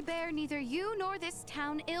 We bear neither you nor this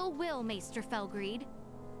town ill will, Maester Felgreed.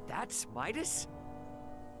 That's Midas?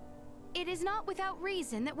 It is not without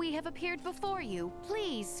reason that we have appeared before you.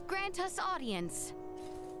 Please, grant us audience.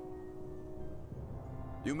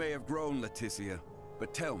 You may have grown, Leticia,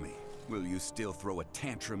 but tell me, will you still throw a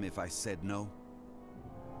tantrum if I said no?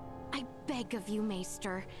 I beg of you,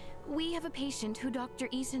 Maester. We have a patient who Dr.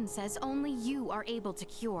 Eason says only you are able to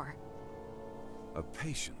cure. A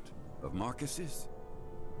patient of Marcus's?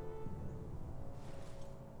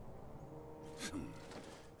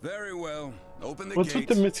 Very well. Open the What's gates.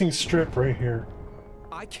 with the missing strip right here?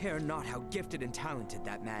 I care not how gifted and talented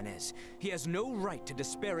that man is. He has no right to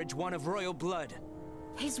disparage one of royal blood.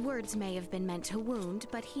 His words may have been meant to wound,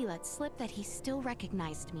 but he let slip that he still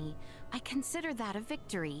recognized me. I consider that a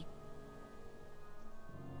victory.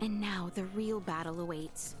 And now the real battle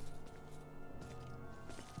awaits.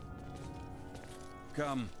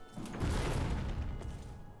 Come.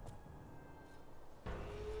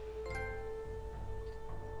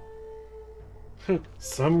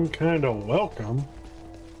 Some kind of welcome.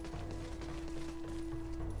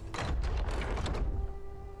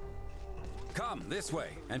 Come this way,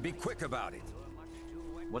 and be quick about it.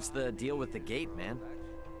 What's the deal with the gate, man?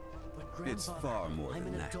 It's far more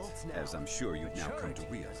than that, as I'm sure you've now come to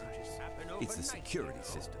realize. It's a security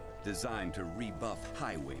system designed to rebuff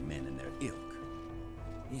highwaymen and their ilk.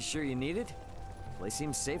 You sure you need it? Place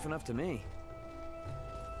seems safe enough to me.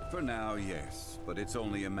 For now, yes, but it's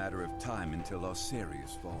only a matter of time until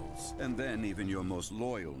Osirius falls. And then even your most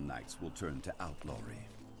loyal knights will turn to outlawry.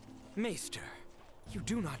 Maester, you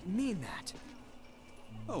do not mean that.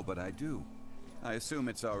 Oh, but I do. I assume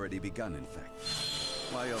it's already begun, in fact.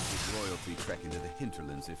 Why else would royalty trek into the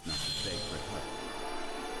hinterlands if not to beg for help?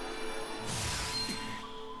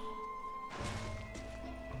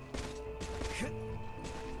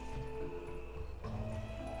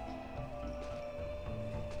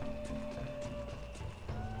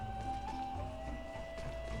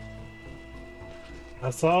 I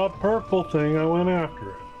saw a purple thing, I went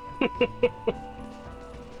after it.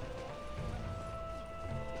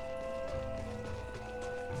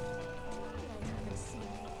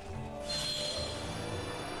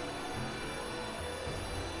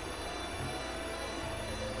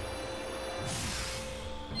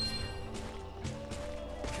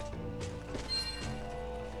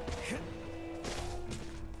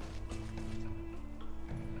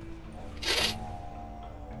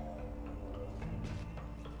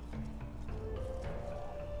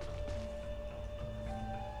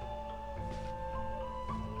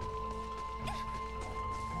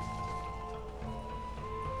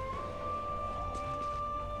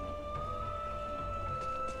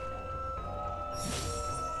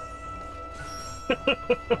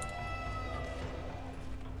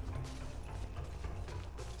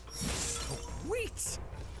 Sweet!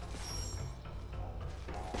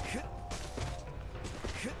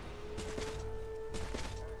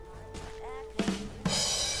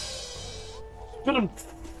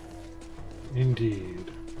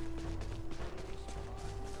 Indeed.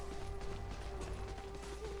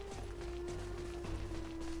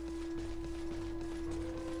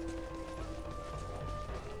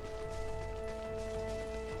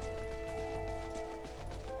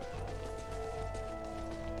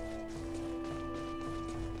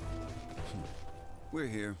 We're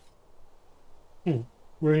here.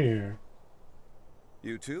 We're here.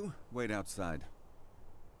 You two, wait outside.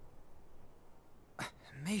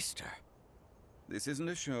 Maester. This isn't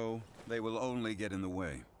a show. They will only get in the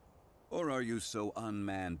way. Or are you so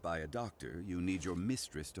unmanned by a doctor, you need your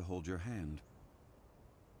mistress to hold your hand?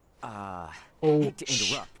 Hate to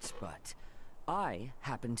interrupt, but I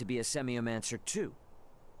happen to be a semiomancer too.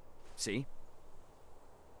 See?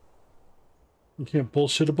 You can't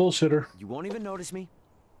bullshit a bullshitter. You won't even notice me.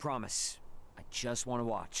 Promise. I just want to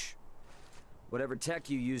watch. Whatever tech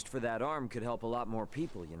you used for that arm could help a lot more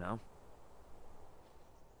people, you know?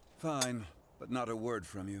 Fine, but not a word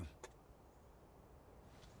from you.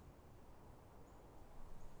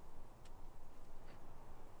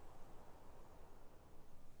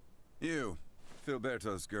 You,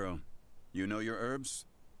 Filberto's girl. You know your herbs?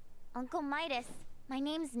 Uncle Midas, my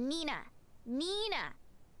name's Nina. Nina!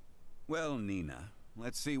 Well, Nina,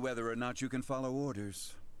 let's see whether or not you can follow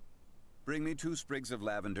orders. Bring me 2 sprigs of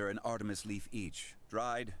lavender and Artemis leaf each.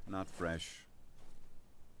 Dried, not fresh.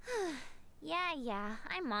 Yeah,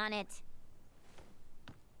 I'm on it.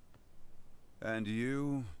 And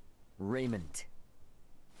you? Raymond.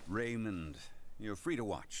 Raymond. You're free to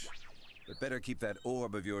watch. But better keep that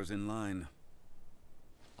orb of yours in line.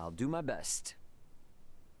 I'll do my best.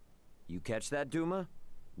 You catch that, Duma?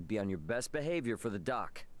 Be on your best behavior for the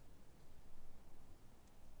doc.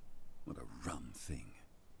 What a rum thing.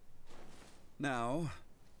 Now...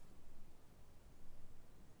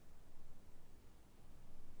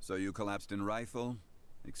 So you collapsed in Rifle?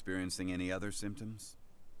 Experiencing any other symptoms?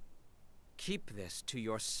 Keep this to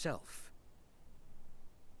yourself.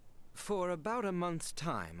 For about a month's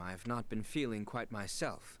time, I've not been feeling quite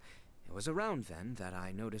myself. It was around then that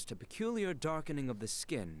I noticed a peculiar darkening of the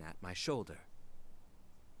skin at my shoulder.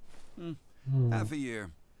 Half a year.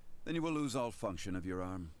 Then you will lose all function of your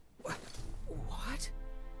arm. What?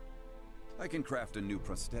 I can craft a new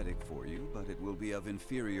prosthetic for you, but it will be of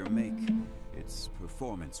inferior make. Its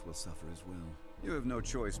performance will suffer as well. You have no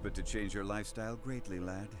choice but to change your lifestyle greatly,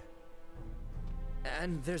 lad.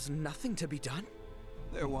 And there's nothing to be done?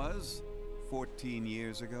 There was, 14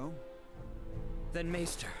 years ago. Then,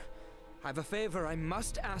 Maester, I've a favor I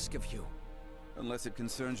must ask of you. Unless it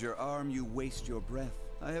concerns your arm, you waste your breath.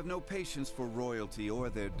 I have no patience for royalty or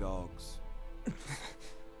their dogs.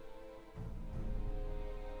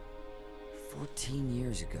 14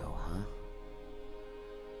 years ago, huh?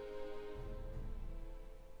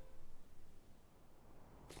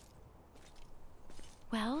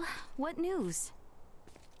 Well, what news?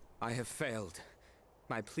 I have failed.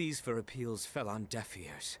 My pleas for appeals fell on deaf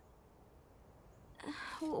ears.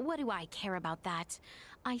 What do I care about that?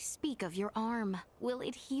 I speak of your arm. Will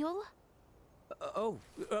it heal?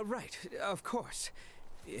 Right, of course.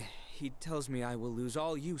 He tells me I will lose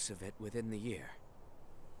all use of it within the year.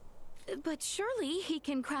 But surely he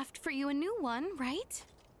can craft for you a new one, right?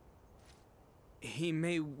 He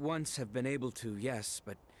may once have been able to, yes,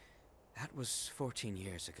 but that was 14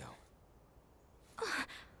 years ago.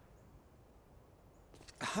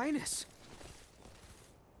 Highness!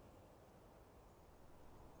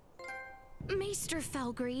 Maester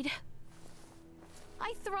Felgreed,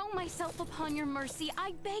 I throw myself upon your mercy.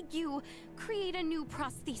 I beg you, create a new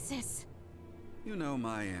prosthesis. You know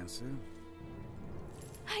my answer.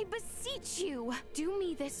 I beseech you, do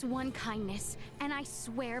me this one kindness, and I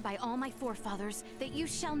swear by all my forefathers that you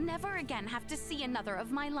shall never again have to see another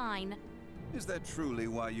of my line. Is that truly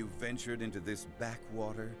why you ventured into this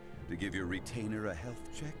backwater? To give your retainer a health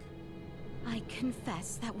check? I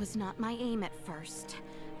confess that was not my aim at first,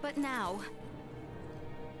 but now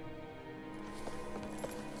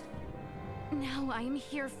I am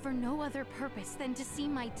here for no other purpose than to see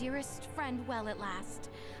my dearest friend well at last.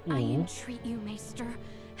 I entreat you, Maester,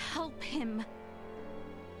 help him.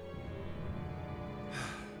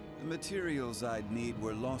 The materials I'd need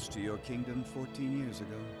were lost to your kingdom 14 years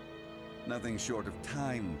ago. Nothing short of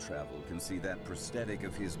time travel can see that prosthetic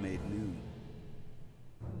of his made new.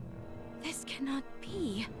 This cannot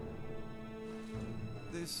be.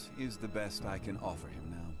 This is the best I can offer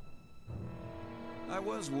him now. I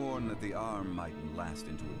was warned that the arm mightn't last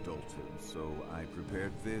into adulthood, so I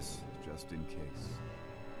prepared this just in case.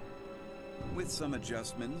 With some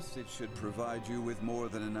adjustments, it should provide you with more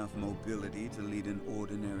than enough mobility to lead an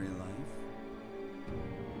ordinary life.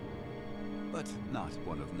 But not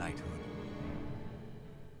one of knighthood.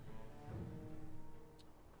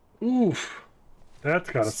 Oof. That's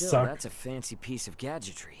gotta Still, suck. that's a fancy piece of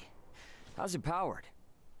gadgetry. How's it powered?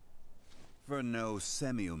 For no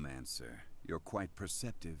semiomancer, you're quite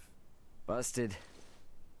perceptive. Busted.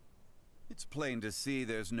 It's plain to see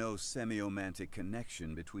there's no semiomantic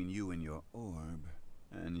connection between you and your orb,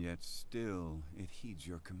 and yet still it heeds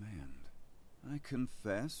your command. I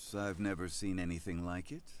confess I've never seen anything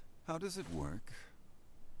like it. How does it work?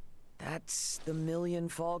 That's the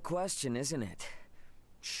million-fall question, isn't it?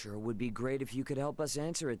 Sure would be great if you could help us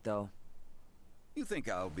answer it, though. You think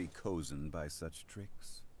I'll be cozened by such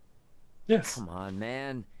tricks? Yes. Come on,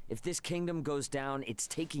 man. If this kingdom goes down, it's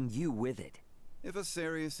taking you with it. If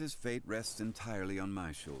Asarius' fate rests entirely on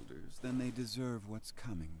my shoulders, then they deserve what's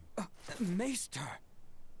coming. Maester!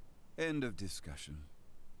 End of discussion.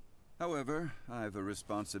 However, I've a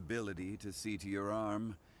responsibility to see to your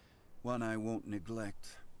arm, one I won't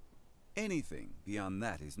neglect. Anything beyond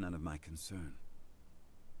that is none of my concern.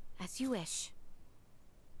 As you wish.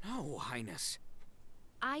 No, Highness.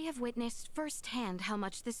 I have witnessed firsthand how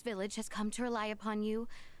much this village has come to rely upon you.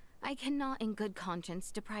 I cannot in good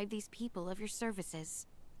conscience deprive these people of your services.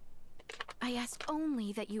 I ask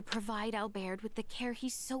only that you provide Albert with the care he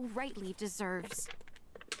so rightly deserves.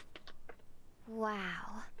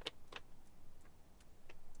 Wow.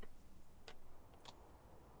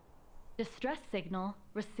 Distress signal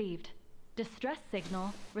received. Distress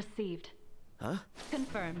signal received. Huh?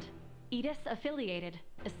 Confirmed. Edis affiliated.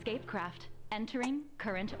 Escape craft. Entering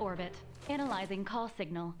current orbit. Analyzing call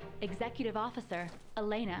signal. Executive Officer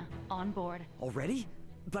Elena on board. Already?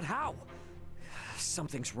 But how?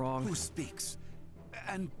 Something's wrong. Who speaks?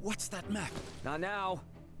 And what's that map? Not now.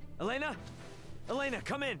 Elena? Elena,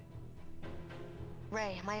 come in!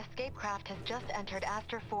 Ray, my escape craft has just entered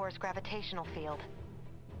Aster 4's gravitational field.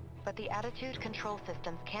 But the attitude control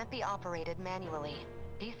systems can't be operated manually.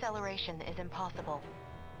 Deceleration is impossible.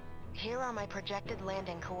 Here are my projected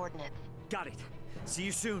landing coordinates. Got it. See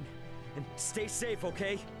you soon. And stay safe,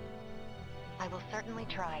 okay? I will certainly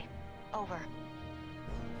try. Over.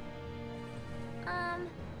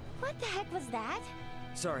 What the heck was that?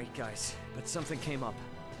 Sorry, guys, but something came up.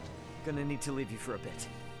 Gonna need to leave you for a bit.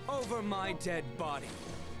 Over my dead body.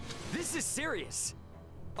 This is serious.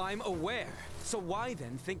 I'm aware, so why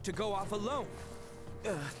then think to go off alone?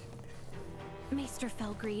 Maester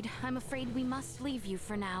Felgreed, I'm afraid we must leave you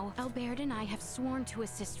for now. Albert and I have sworn to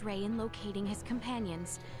assist Ray in locating his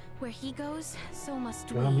companions. Where he goes, so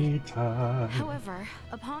must we. Dummy time. However,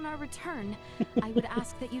 upon our return, I would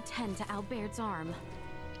ask that you tend to Albert's arm.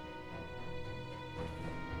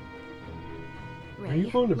 Ray, Are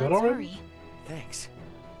you going to bed let's already? hurry. Thanks.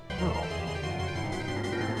 Oh.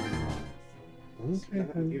 Okay,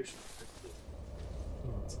 then.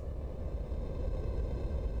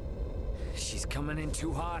 She's coming in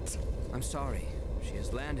too hot. I'm sorry. She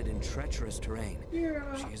has landed in treacherous terrain.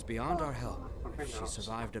 Yeah. She is beyond our help. She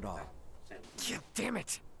survived it all. Yeah, damn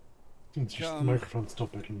it! It's just the microphone's still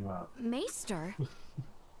picking you up. Maester?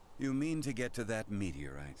 You mean to get to that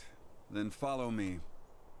meteorite? Then follow me.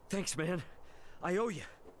 Thanks, man. I owe you.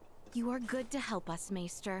 You are good to help us,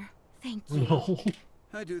 Maester. Thank you. No.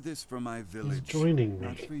 I do this for my village. joining me.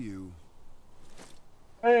 Not for you.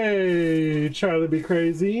 Hey, Charlie be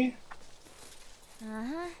crazy.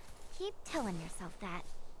 Uh-huh. Keep telling yourself that.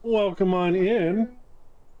 Welcome on in.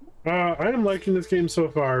 I am liking this game so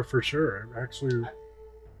far, for sure. I actually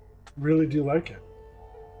really do like it.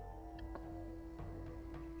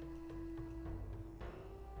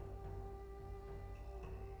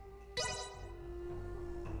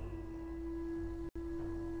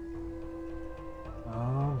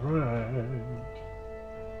 All right.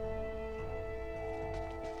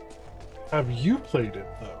 Have you played it,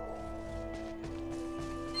 though?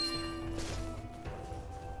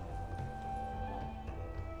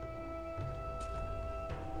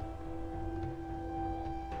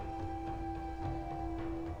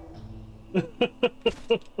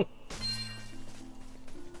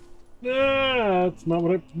 Nah, that's not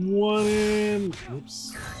what I wanted.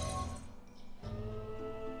 Oops.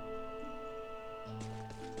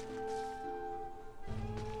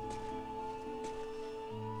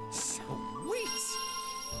 Sweet.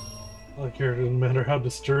 Like here, it doesn't matter how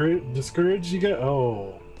discouraged you get.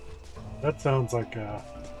 Oh, that sounds like a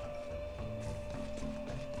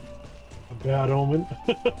bad omen.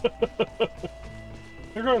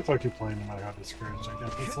 I Regardless, I'll keep playing no matter how discouraged I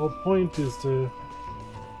get. That's the whole point, is to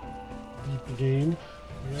beat the game,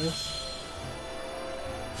 yes.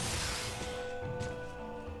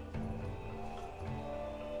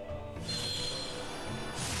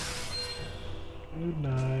 Good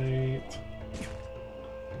night.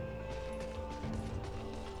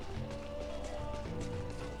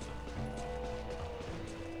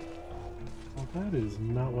 Well, that is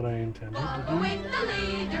not what I intended to do.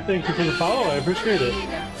 Thank you for the follow, I appreciate it.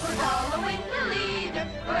 Following the leader,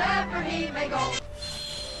 wherever he may go.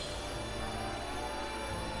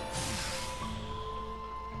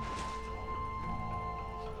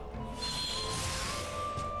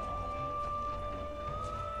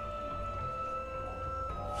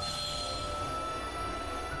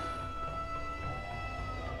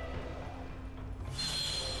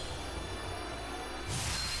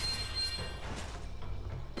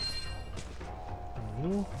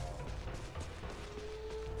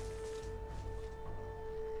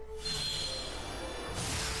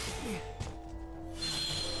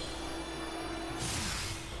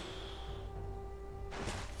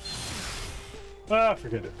 Ah,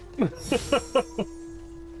 forget it.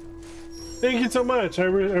 Thank you so much. I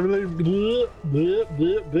really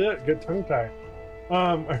get tongue tied.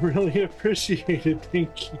 I really appreciate it.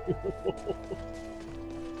 Thank you.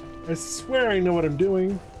 I swear I know what I'm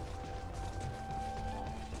doing.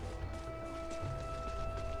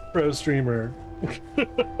 Pro streamer.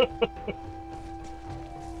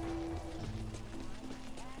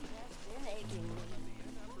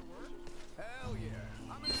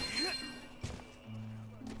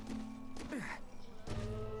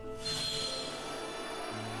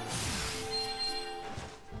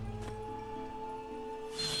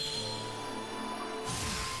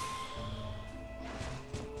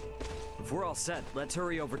 If we're all set, let's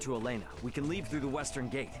hurry over to Elena. We can leave through the western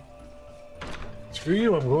gate. Screw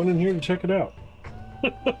you, I'm going in here to check it out.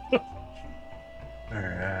 Alright.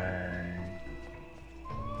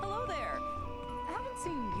 Hello there. I haven't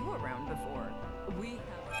seen you around before. We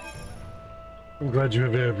have... I'm glad you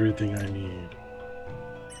have everything I need.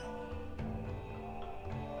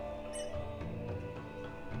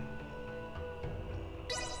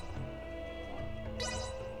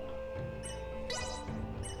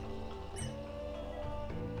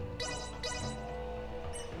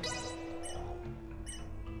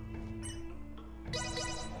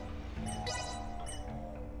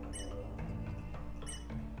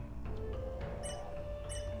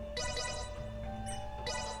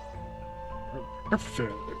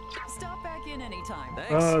 Perfect. Stop back in anytime.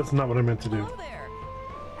 That's not what I meant to do. Hello there.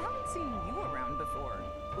 I haven't seen you around before.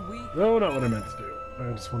 We... No, not what I meant to do.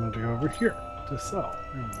 I just wanted to go over here to sell.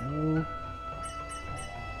 There you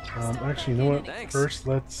go. Actually, you know what? Thanks. First,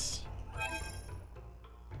 let's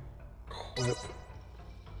equip.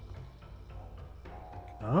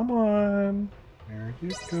 Come on. There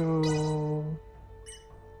you go.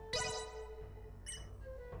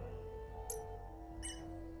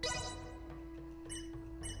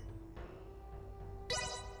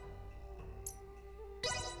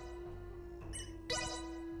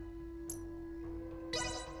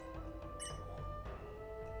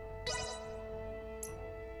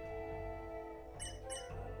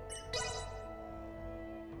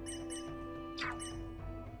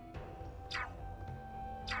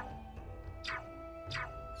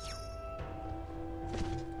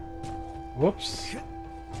 Whoops.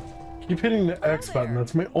 Keep hitting the X button.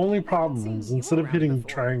 That's my only problem. Is instead of hitting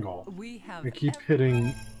triangle, I keep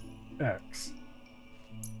hitting X.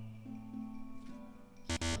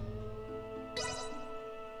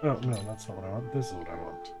 Oh, no, that's not what I want. This is what I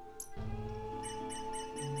want.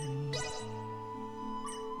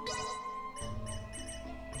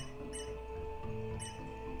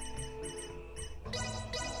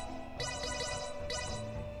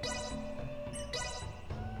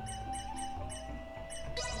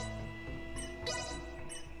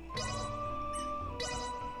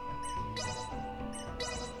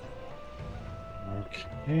 Okay.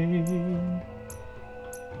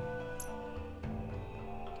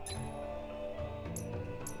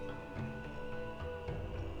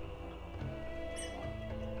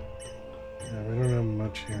 Yeah, we don't have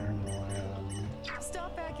much here in the land.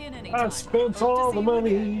 Stop back in anytime. I spent all the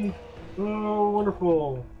money. Oh,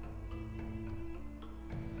 wonderful.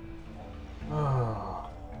 Ah.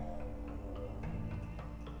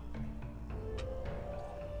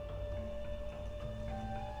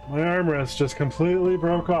 My armrest just completely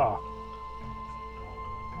broke off.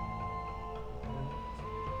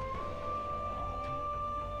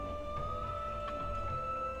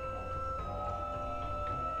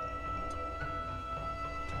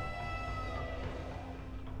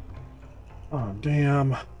 Oh,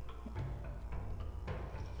 damn.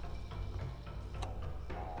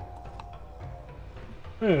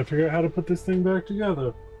 Hey, I figured out how to put this thing back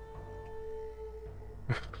together.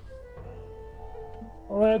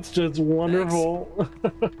 Well, that's just wonderful.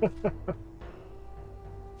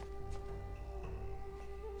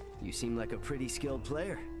 You seem like a pretty skilled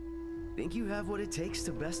player. Think you have what it takes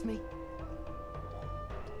to best me?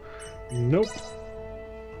 Nope.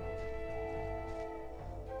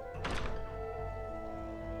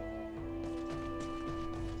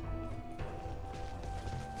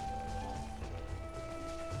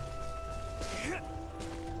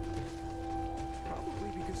 Probably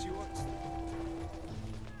because you are.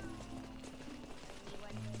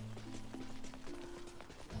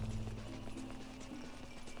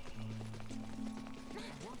 I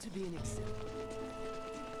want to be an example.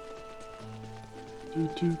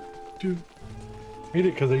 Hate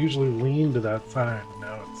it because I usually lean to that side.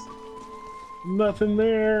 Now it's nothing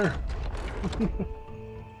there.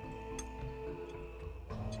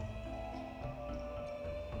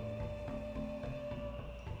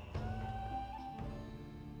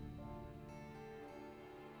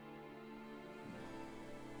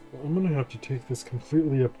 I'm gonna have to take this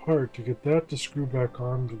completely apart to get that to screw back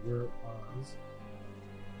on to where it was.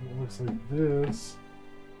 It looks like this.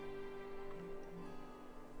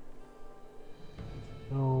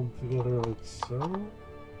 Held together like so.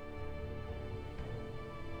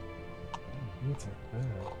 It's like that.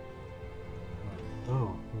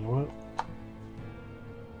 Oh, you know what?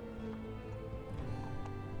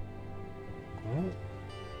 What?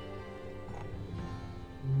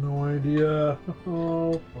 No idea.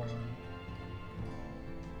 Oh, fine.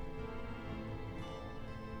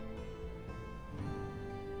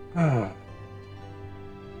 Ah.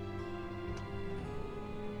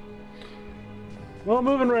 Well,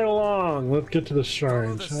 moving right along. Let's get to the shrine,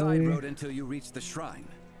 Follow the shall side we? road until you reach the shrine.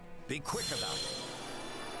 Be quick about it.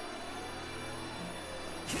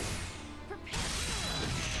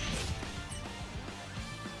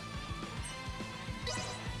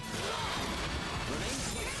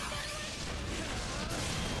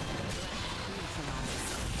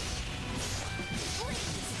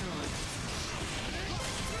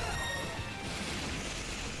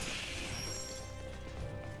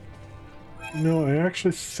 No, I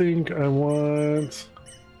actually think I want...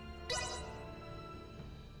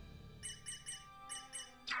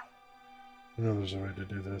 I know there's a way to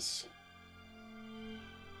do this.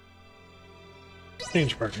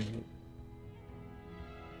 Change parking.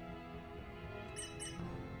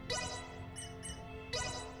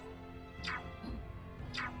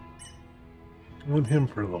 I want him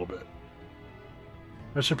for a little bit.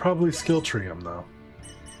 I should probably skill tree him though.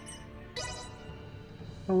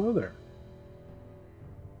 Hello there.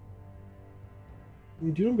 What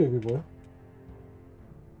you doing, baby boy?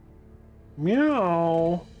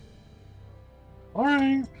 Meow.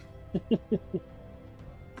 Alright.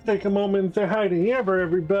 Take a moment and say hi to Amber,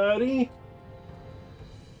 everybody.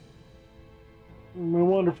 My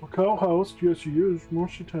wonderful co-host. Yes, he is.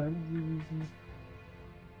 Most of the time.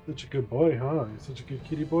 Such a good boy, huh? You're such a good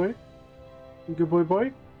kitty boy. You good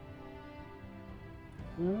boy?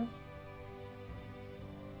 Yeah.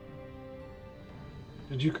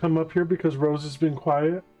 Did you come up here because Rose has been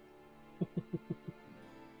quiet?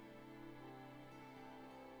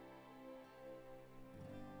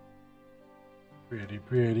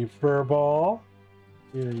 Pretty fur ball.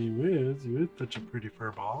 Yeah, you is. You is such a pretty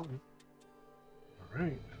fur ball.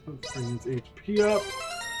 Alright, let's bring his HP up.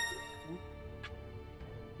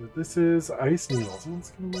 This is ice needles.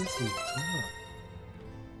 Let's get him ice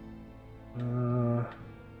needles.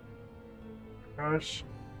 Crush.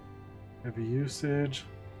 Heavy usage.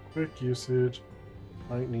 Quick usage.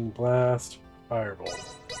 Lightning blast. Firebolt.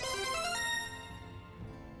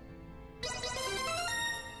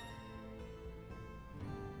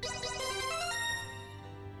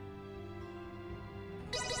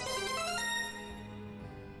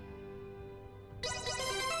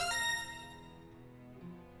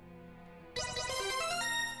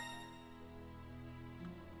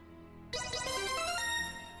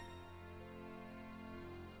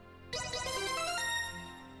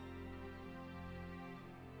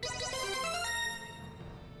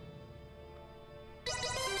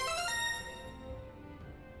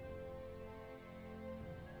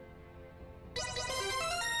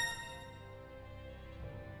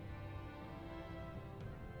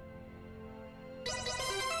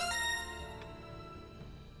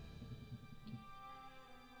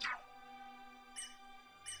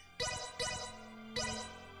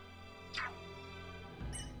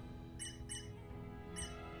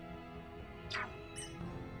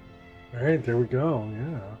 All right, there we go.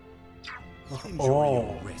 Yeah. Enjoy Oh,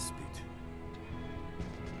 your respite.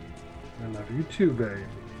 I love you too, baby.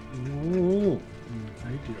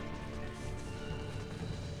 Thank you.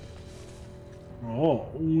 Oh,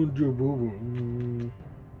 boo.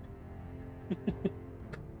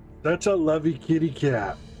 Such a lovey kitty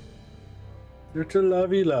cat. Such a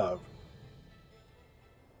lovey love.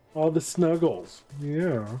 All the snuggles.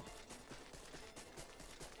 Yeah.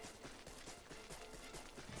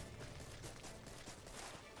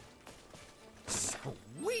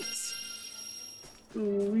 Sweet.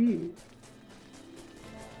 Sweet.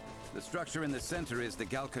 The structure in the center is the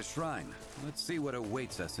Galka Shrine. Let's see what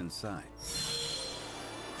awaits us inside.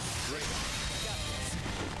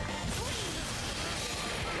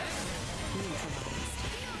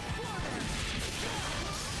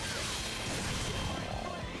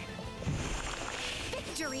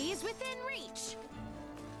 Victory is within reach!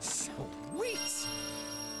 Sweet!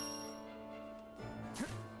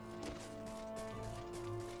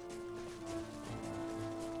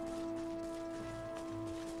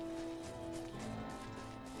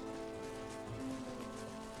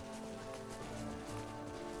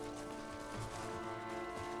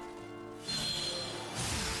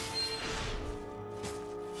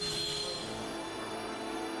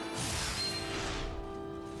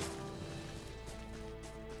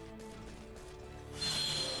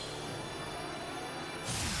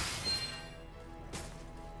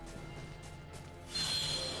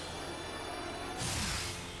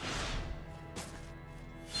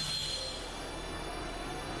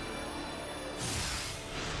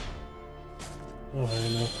 Oh, I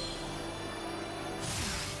know.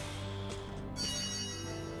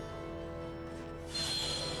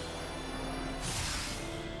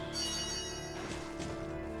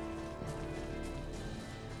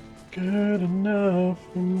 Good enough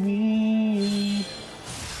for me.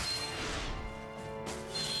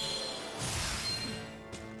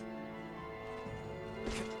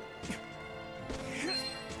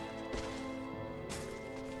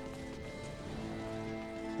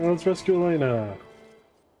 Let's rescue Elena.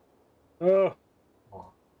 Oh.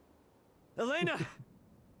 Elena!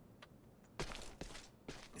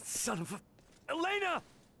 Son of a... Elena!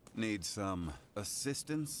 Need some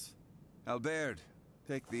assistance? Albert,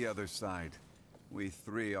 take the other side. We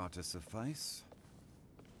three ought to suffice.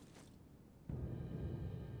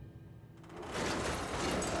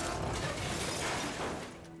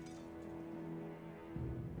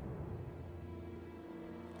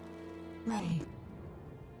 Ray.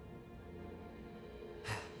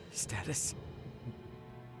 Status?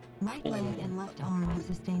 Right leg and left arm have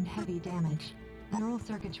sustained heavy damage. Neural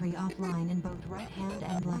circuitry offline in both right hand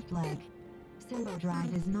and left leg. Symbo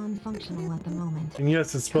drive is non-functional at the moment. And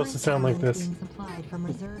yes, it's supposed to sound like this. Being supplied from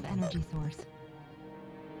reserve energy source.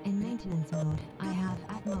 In maintenance mode, I have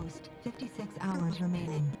at most 56 hours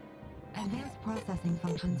remaining. Advanced processing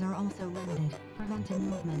functions are also limited, preventing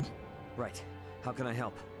movement. Right. How can I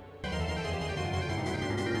help? Due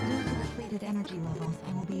to depleted energy levels,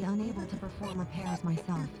 I will be unable to perform repairs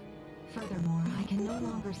myself. Furthermore, I can no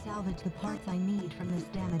longer salvage the parts I need from this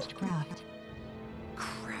damaged craft.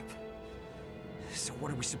 Crap. So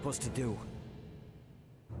what are we supposed to do?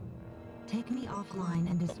 Take me offline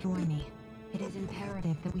and destroy me. It is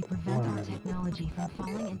imperative that we prevent our technology from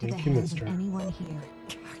falling into the hands of anyone here.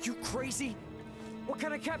 Are you crazy? What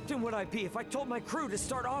kind of captain would I be if I told my crew to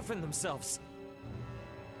start offing themselves?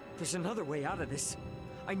 There's another way out of this.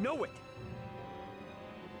 I know it.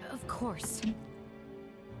 Of course.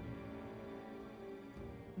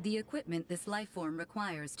 The equipment this life form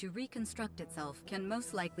requires to reconstruct itself can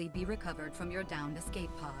most likely be recovered from your downed escape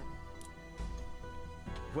pod.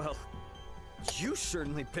 Well, you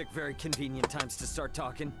certainly pick very convenient times to start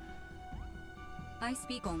talking. I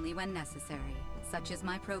speak only when necessary, such as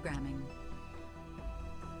my programming.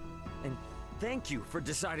 And thank you for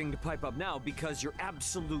deciding to pipe up now, because you're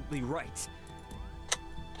absolutely right.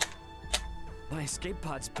 My escape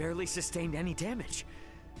pods barely sustained any damage.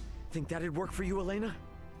 Think that'd work for you, Elena?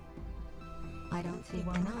 I don't see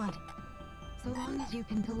why not. So long as you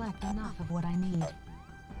can collect enough of what I need.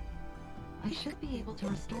 I should be able to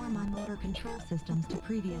restore my motor control systems to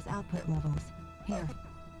previous output levels. Here,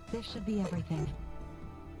 this should be everything.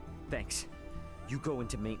 Thanks. You go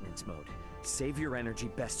into maintenance mode. Save your energy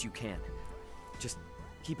best you can. Just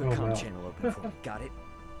keep a comm channel open for me, got it?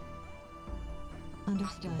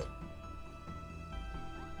 Understood.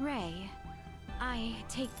 Ray, I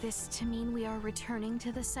take this to mean we are returning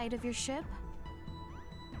to the site of your ship?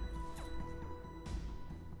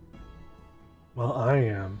 Well, I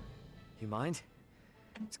am. You mind?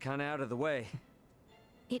 It's kinda out of the way.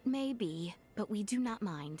 It may be, but we do not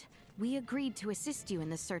mind. We agreed to assist you in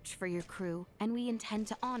the search for your crew, and we intend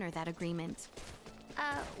to honor that agreement.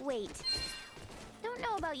 Wait. Don't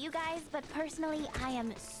know about you guys, but personally, I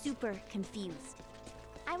am super confused.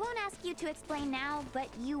 I won't ask you to explain now, but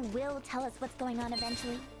you will tell us what's going on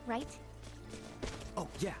eventually, right? Oh,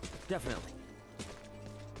 yeah, definitely.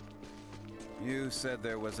 You said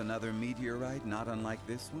there was another meteorite not unlike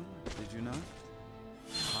this one, did you not?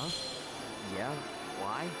 Huh? Yeah,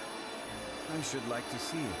 why? I should like to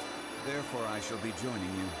see it. Therefore, I shall be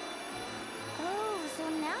joining you. Oh, so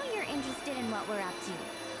now you're interested in what we're up to.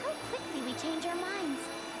 How quickly we change our minds.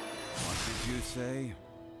 What did you say?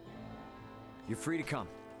 You're free to come.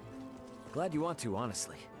 Glad you want to,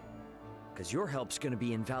 honestly. Because your help's gonna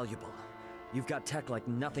be invaluable. You've got tech like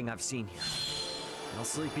nothing I've seen here. I'll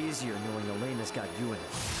sleep easier knowing Elena's got you in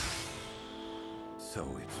it. So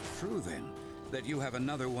it's true then, that you have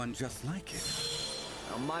another one just like it.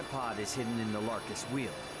 Now, my pod is hidden in the Larkus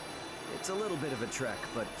wheel. It's a little bit of a trek,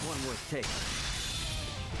 but one worth taking.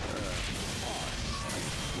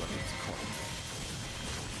 What it's called.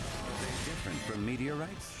 Are they different from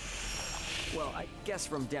meteorites? Well, I guess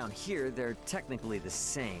from down here, they're technically the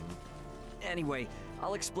same. Anyway,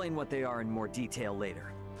 I'll explain what they are in more detail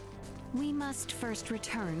later. We must first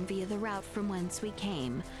return via the route from whence we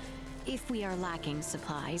came. If we are lacking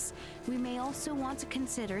supplies, we may also want to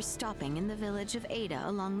consider stopping in the village of Ada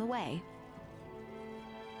along the way.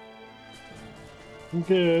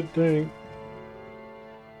 Good, thanks.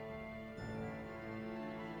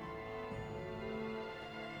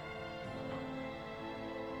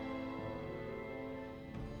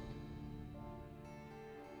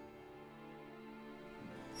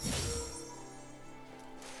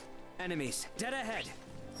 Enemies, dead ahead.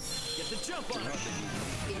 Get the jump on them.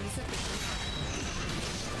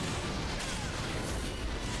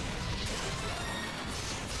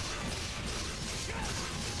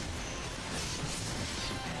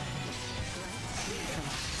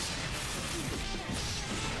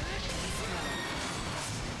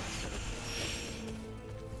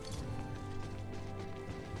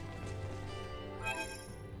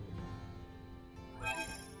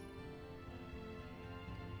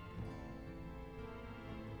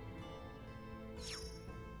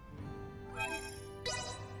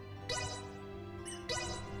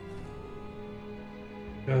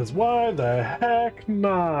 Because why the heck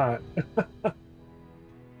not?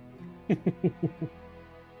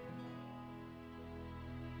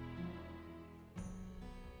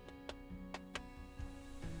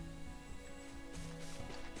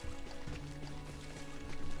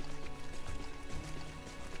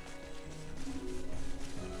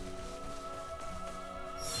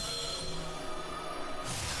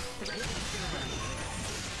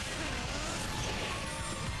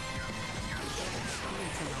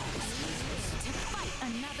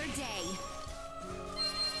 Another day.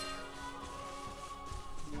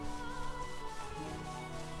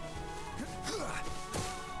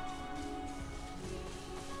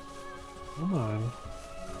 Come on.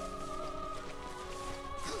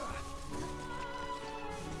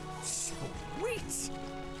 Sweet.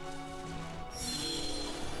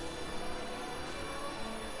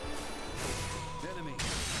 Enemy.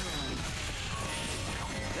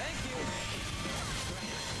 Thank you.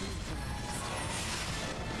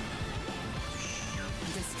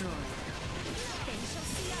 Destroyed. They shall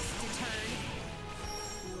see us return.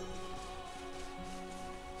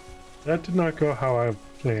 That did not go how I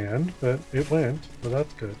planned, but it went, so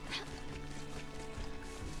that's good.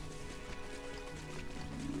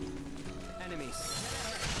 Enemies.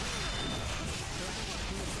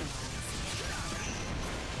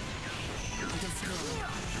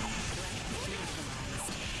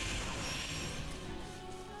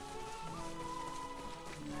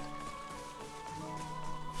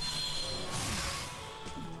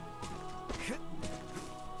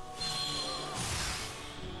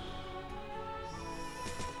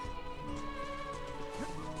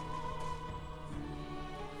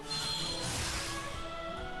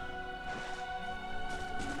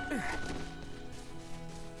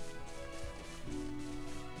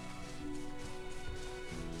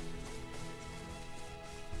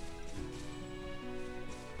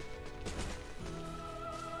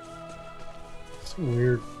 It's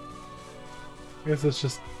weird. I guess it's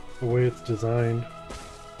just the way it's designed.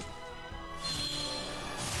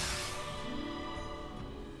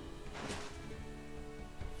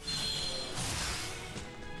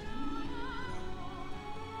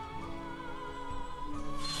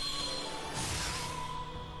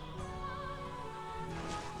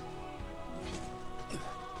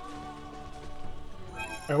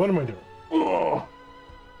 Alright, what am I doing? Oh!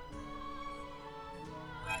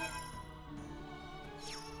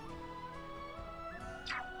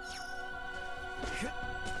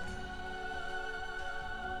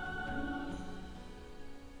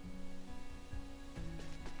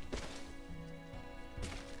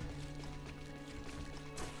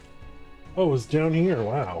 Oh, it was down here.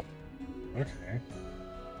 Wow. Okay.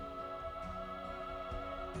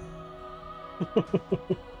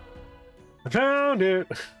 I found it!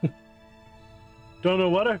 Don't know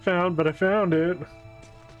what I found, but I found it.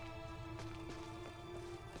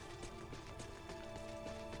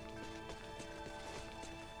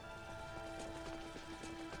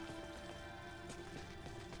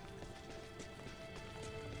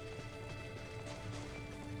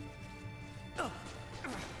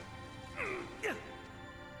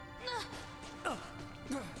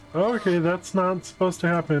 Okay, that's not supposed to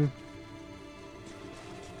happen.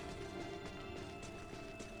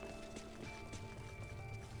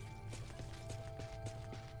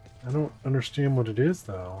 I don't understand what it is,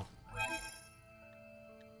 though.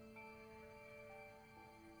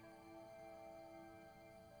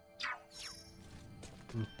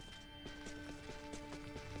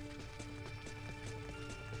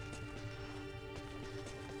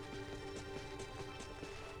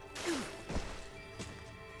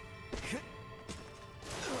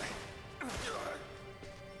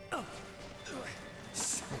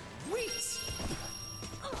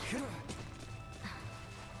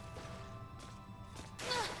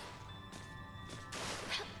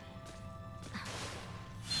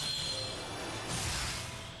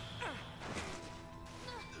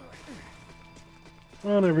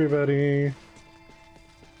 Come on, everybody.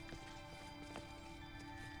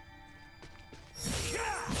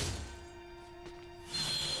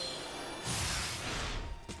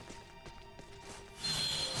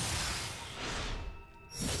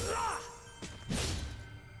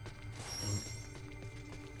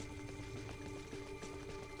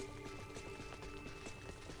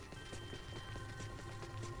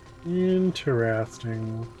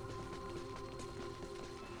 Interesting.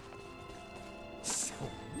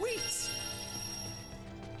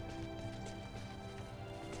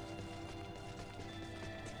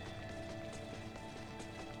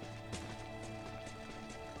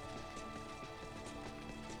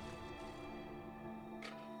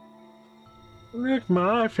 Look,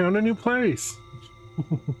 Ma, I found a new place.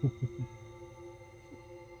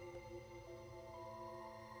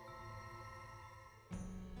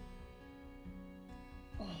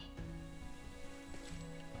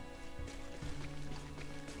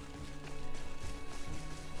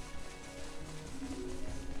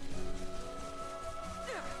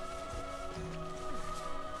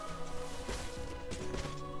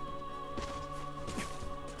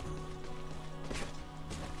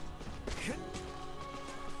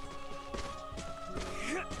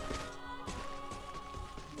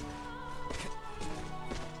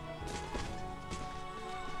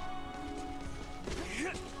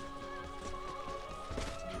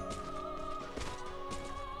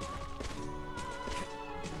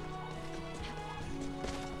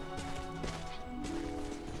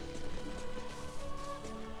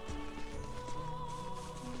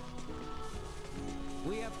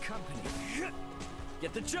 We have company.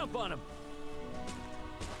 Get the jump on him.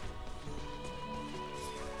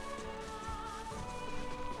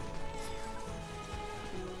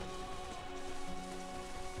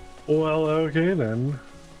 Well, okay then.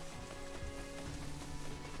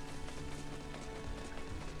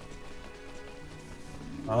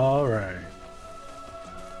 All right.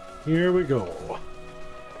 Here we go.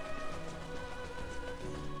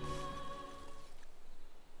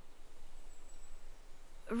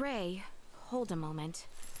 Ray, hold a moment.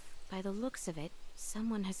 By the looks of it,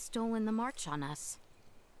 someone has stolen the march on us.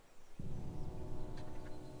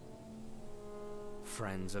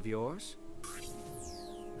 Friends of yours?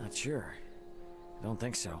 Not sure. Don't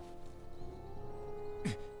think so.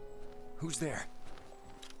 Who's there?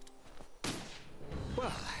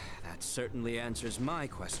 Well, that certainly answers my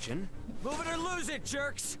question. Move it or lose it,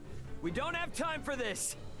 jerks! We don't have time for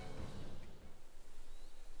this!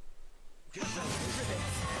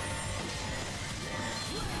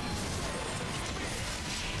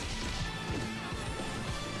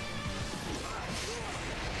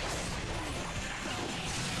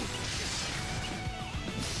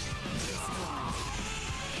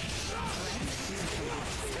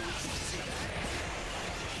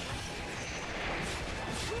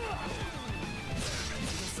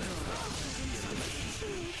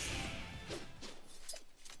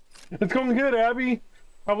 It's going good, Abby.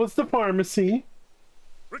 How was the pharmacy?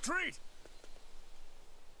 Retreat!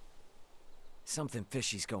 Something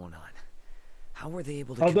fishy's going on. How were they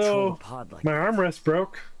able to control the pod like my that? armrest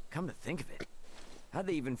broke. Come to think of it, how'd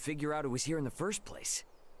they even figure out it was here in the first place?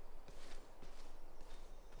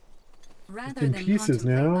 Rather in than pieces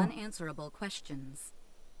contemplate now. unanswerable questions,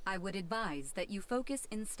 I would advise that you focus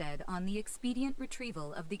instead on the expedient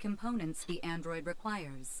retrieval of the components the android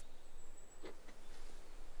requires.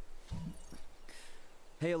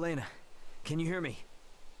 Hey, Elena. Can you hear me?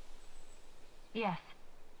 Yes.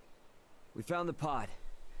 We found the pod.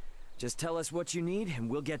 Just tell us what you need and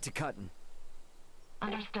we'll get to cutting.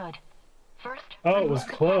 Understood. First, Oh, it was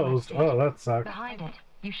closed. Oh, that sucked. behind it,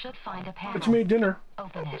 you should find a panel. But you made dinner.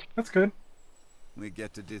 Open it. That's good. We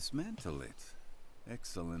get to dismantle it.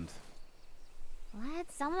 Excellent.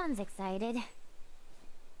 What? Someone's excited.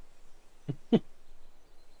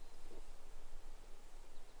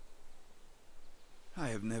 I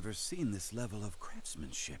have never seen this level of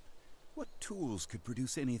craftsmanship. What tools could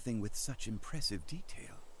produce anything with such impressive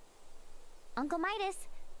detail? Uncle Midas,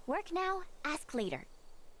 work now, ask later.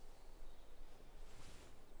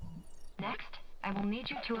 Next, I will need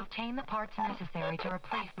you to obtain the parts necessary to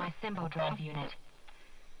replace my Symbo drive unit.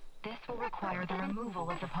 This will require the removal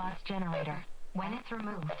of the pod's generator. When it's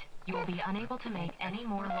removed, you will be unable to make any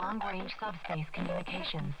more long-range subspace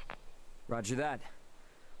communications. Roger that.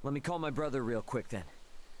 Let me call my brother real quick then.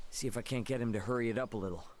 See if I can't get him to hurry it up a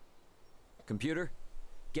little. Computer,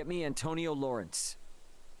 get me Antonio Lawrence.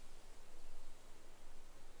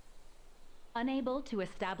 Unable to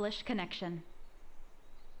establish connection.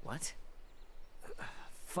 What?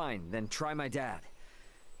 Fine, then try my dad.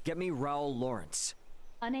 Get me Raul Lawrence.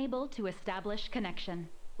 Unable to establish connection.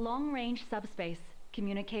 Long-range subspace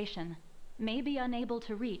communication. May be unable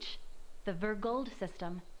to reach the Vergold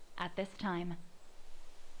system at this time.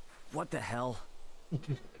 What the hell?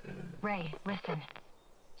 Ray, listen.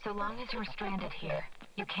 So long as you're stranded here,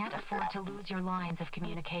 you can't afford to lose your lines of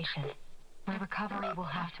communication. My recovery will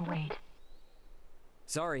have to wait.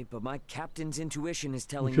 Sorry, but my captain's intuition is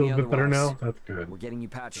telling You me feel a bit better otherwise. now? That's good. We're getting you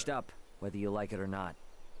patched up, whether you like it or not.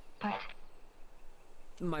 But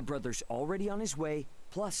my brother's already on his way,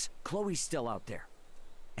 plus Chloe's still out there.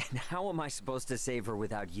 And how am I supposed to save her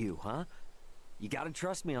without you, huh? You gotta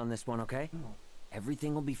trust me on this one, okay?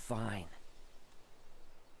 Everything will be fine.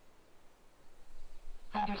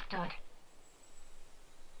 understood.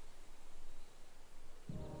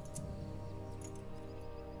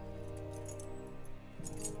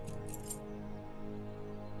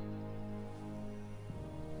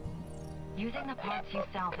 Using the parts you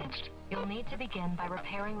salvaged, you'll need to begin by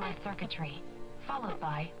repairing my circuitry, followed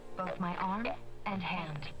by both my arm and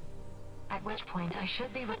hand. At which point I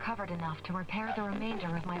should be recovered enough to repair the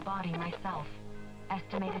remainder of my body myself.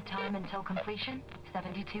 Estimated time until completion,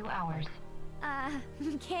 72 hours.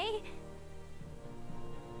 Okay.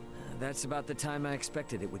 That's about the time I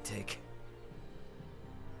expected it would take.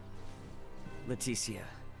 Leticia,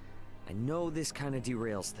 I know this kind of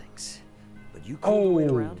derails things, but you cool the way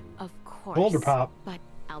around? Of course. Boulder Pop. But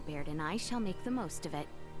Albert and I shall make the most of it.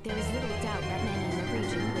 There is little doubt that many in the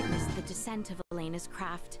region witnessed the descent of Elena's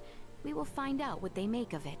craft. We will find out what they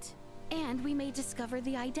make of it. And we may discover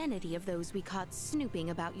the identity of those we caught snooping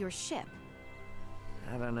about your ship.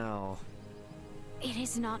 I don't know. It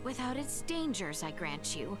is not without its dangers, I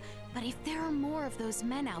grant you. But if there are more of those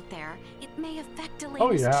men out there, it may affect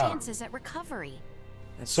Elena's chances at recovery.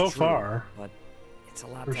 That's so true, far, but it's a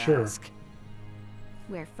lot for to sure. ask.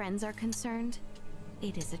 Where friends are concerned,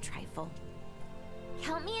 it is a trifle.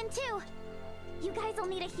 Count me in too. You guys will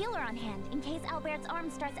need a healer on hand in case Albert's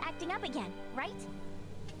arm starts acting up again, right?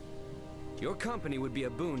 Your company would be a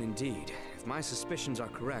boon indeed. If my suspicions are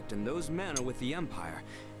correct and those men are with the Empire,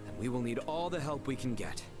 then we will need all the help we can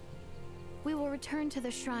get. We will return to the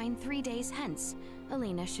shrine 3 days hence.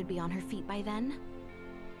 Elena should be on her feet by then.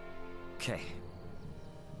 Okay.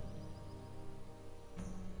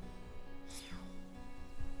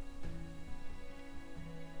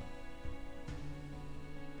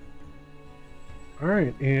 All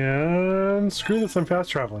right, and screw this, I'm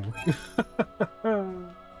fast traveling.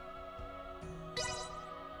 I'm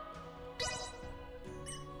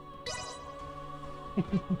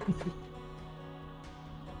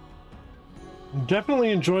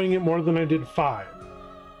definitely enjoying it more than I did 5.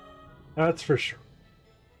 That's for sure.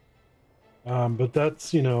 But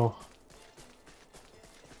that's, you know,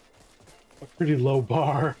 a pretty low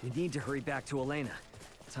bar. We need to hurry back to Elena.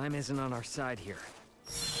 Time isn't on our side here.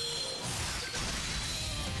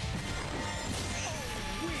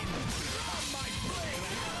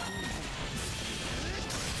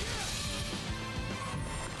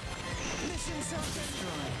 Mission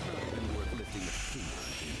self-destroyed. Been worth lifting a finger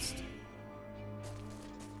against.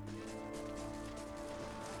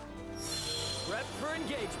 Prep for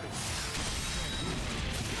engagement.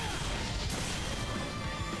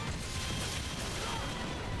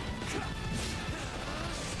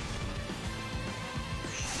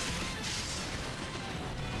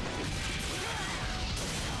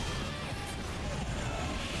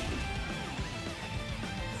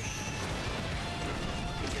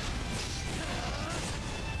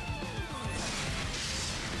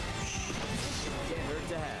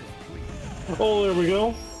 Oh, there we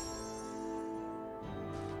go.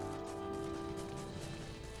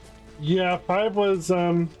 Yeah, 5 was,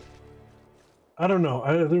 I don't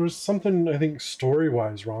know. There was something, I think,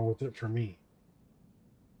 story-wise wrong with it for me.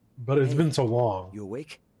 But it's been so long. You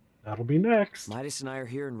awake? That'll be next. Midas and I are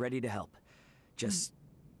here and ready to help. Just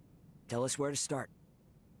tell us where to start.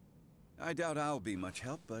 I doubt I'll be much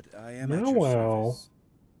help, but I am at No, your well. service.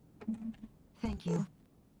 Thank you.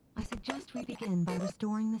 I suggest we begin by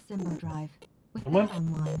restoring the Symbo drive. With Come on. that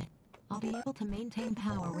online, I'll be able to maintain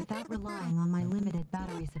power without relying on my limited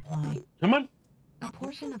battery supply. Come on. A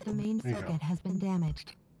portion of the main There you go. circuit has been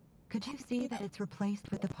damaged. Could you see that it's replaced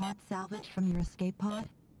with the parts salvaged from your escape pod?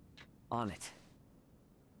 On it.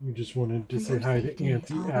 We just wanted to For say your hi to safety,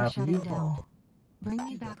 Auntie I'll be Abby. shutting down. Bring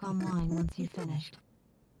me back online once you've finished.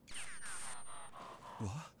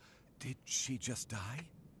 What? Did she just die?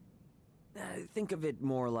 Think of it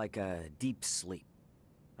more like a deep sleep.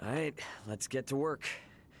 All right, let's get to work.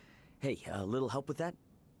 Hey, a little help with that?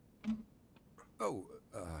 Oh,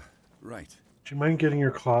 right. Do you mind getting your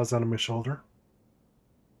claws out of my shoulder?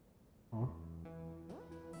 Oh.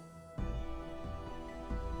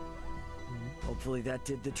 Hopefully that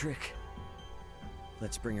did the trick.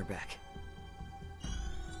 Let's bring her back.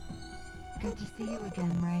 Good to see you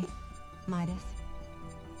again, Ray. Midas.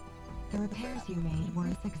 The repairs you made were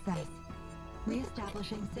a success.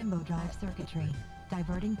 Re-establishing Symbo drive circuitry,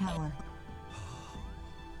 diverting power.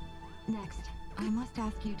 Next, I must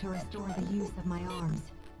ask you to restore the use of my arms.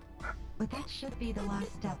 But that should be the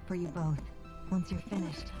last step for you both. Once you're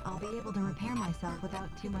finished, I'll be able to repair myself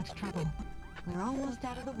without too much trouble. We're almost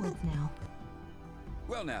out of the woods now.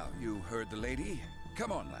 Well now, you heard the lady.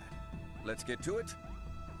 Come on, lad. Let's get to it.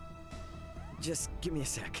 Just give me a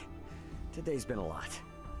sec. Today's been a lot.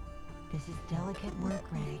 This is delicate work,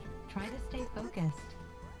 Ray. Try to stay focused.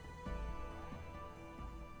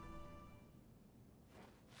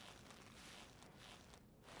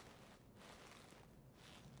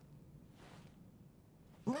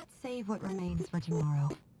 Let's save what remains for tomorrow.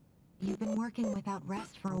 You've been working without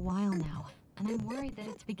rest for a while now, and I'm worried that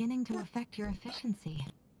it's beginning to affect your efficiency.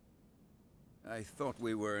 I thought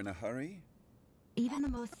we were in a hurry. Even the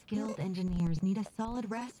most skilled engineers need a solid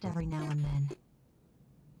rest every now and then.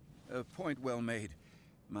 A point well made.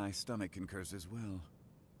 My stomach concurs as well.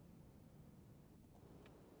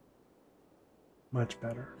 Much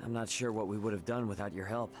better. I'm not sure what we would have done without your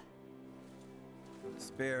help.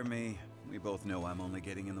 Spare me. We both know I'm only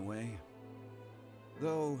getting in the way.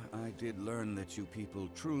 Though I did learn that you people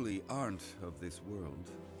truly aren't of this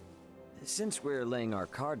world. Since we're laying our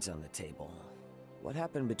cards on the table, what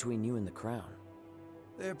happened between you and the Crown?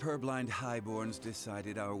 Their purblind highborns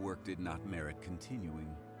decided our work did not merit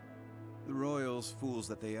continuing. The royals, fools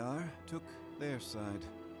that they are, took their side.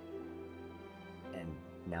 And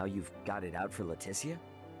now you've got it out for Leticia?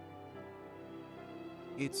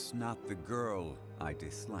 It's not the girl I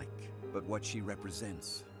dislike, but what she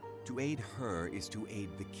represents. To aid her is to aid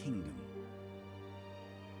the kingdom.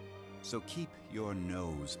 So keep your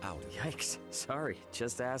nose out of it. Yikes. Sorry,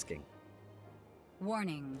 just asking.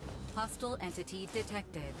 Warning. Hostile entity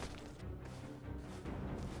detected.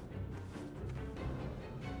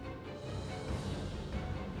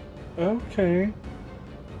 Okay.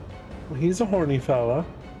 Well, he's a horny fella.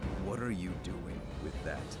 What are you doing with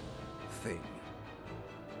that thing?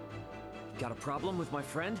 Got a problem with my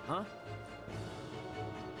friend, huh?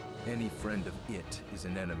 Any friend of it is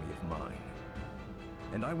an enemy of mine.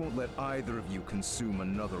 And I won't let either of you consume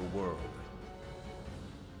another world.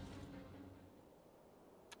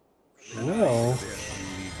 Well.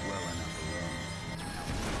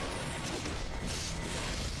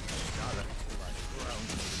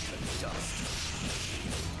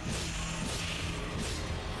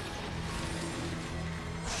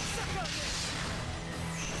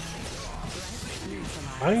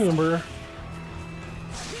 Hi, Amber.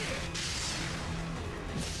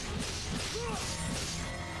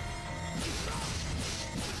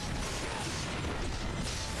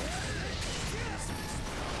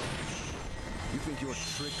 You think your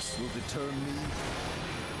tricks will deter me?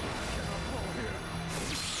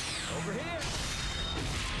 Over here!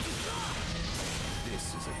 This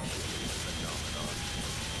is a killing phenomenon.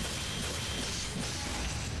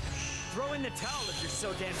 Throw in the towel if you're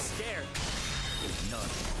so damn scared. None.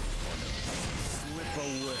 Slip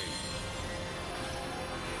away.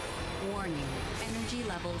 Warning. Energy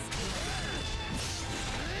levels.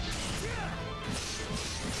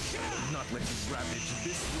 Not let you ravage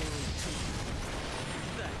this world too.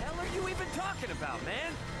 What the hell are you even talking about,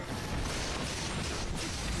 man?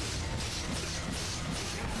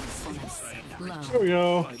 Low. There we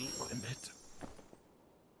go.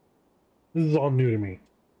 This is all new to me.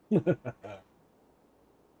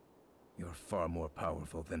 You're far more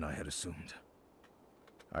powerful than I had assumed.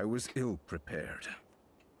 I was ill-prepared.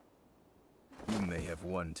 You may have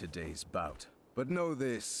won today's bout, but know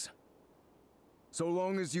this. So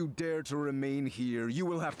long as you dare to remain here, you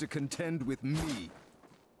will have to contend with me.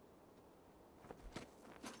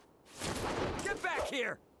 Get back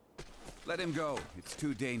here! Let him go. It's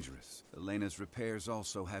too dangerous. Elena's repairs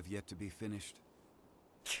also have yet to be finished.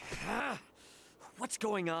 What's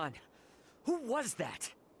going on? Who was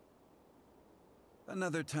that?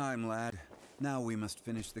 Another time, lad. Now we must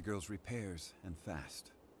finish the girl's repairs, and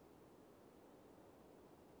fast.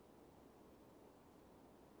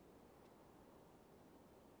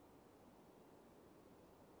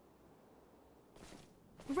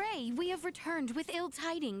 Ray, we have returned with ill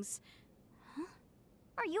tidings. Huh?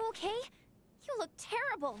 Are you okay? You look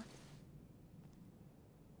terrible.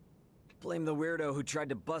 Blame the weirdo who tried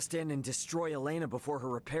to bust in and destroy Elena before her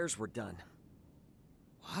repairs were done.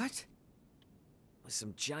 What? It was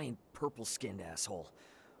some giant purple-skinned asshole.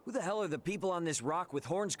 Who the hell are the people on this rock with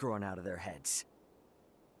horns growing out of their heads?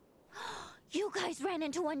 You guys ran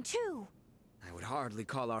into one too. I would hardly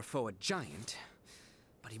call our foe a giant,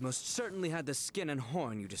 but he most certainly had the skin and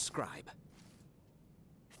horn you describe.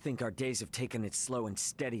 I think our days of taking it slow and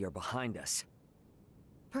steady are behind us.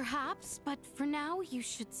 Perhaps, but for now, you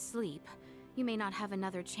should sleep. You may not have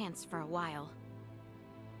another chance for a while.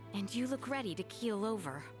 And you look ready to keel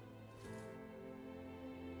over.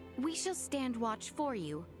 We shall stand watch for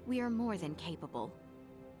you. We are more than capable.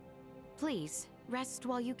 Please, rest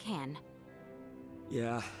while you can.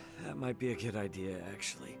 Yeah, that might be a good idea,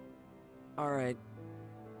 actually. Alright.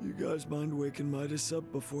 You guys mind waking Midas up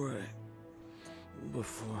before I...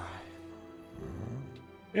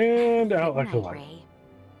 And out like a light.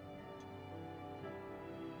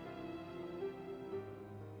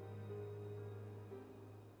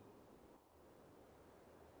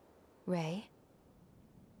 Ray?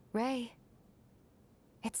 Ray?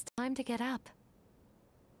 It's time to get up.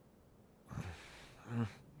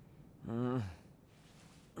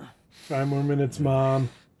 5 more minutes, Mom.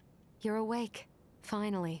 You're awake.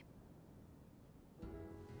 Finally.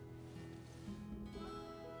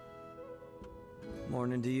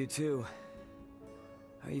 Morning to you too.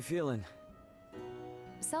 How you feeling?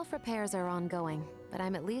 Self-repairs are ongoing, but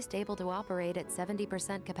I'm at least able to operate at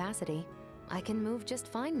 70% capacity. I can move just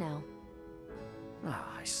fine now. Ah,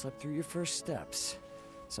 I slept through your first steps.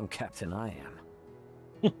 Some captain I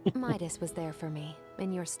am. Midas was there for me,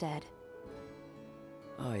 in your stead.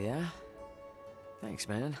 Oh yeah? Thanks,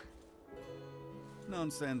 man.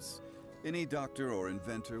 Nonsense. Any doctor or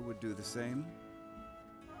inventor would do the same.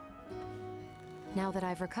 Now that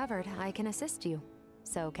I've recovered, I can assist you.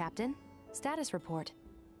 So, Captain, status report.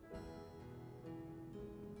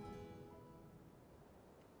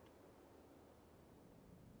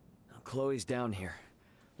 Chloe's down here.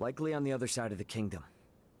 Likely on the other side of the kingdom.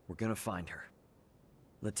 We're gonna find her.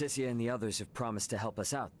 Leticia and the others have promised to help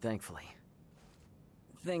us out, thankfully.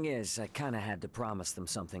 Thing is, I kinda had to promise them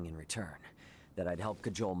something in return. That I'd help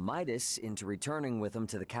cajole Midas into returning with them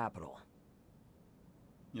to the capital.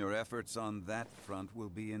 Your efforts on that front will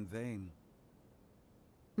be in vain.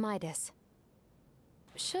 Midas.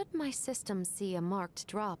 Should my system see a marked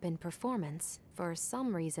drop in performance, for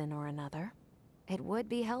some reason or another, it would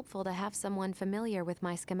be helpful to have someone familiar with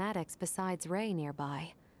my schematics besides Ray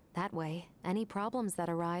nearby. That way, any problems that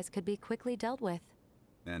arise could be quickly dealt with.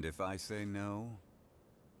 And if I say no?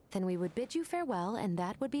 Then we would bid you farewell, and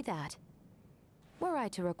that would be that. Were I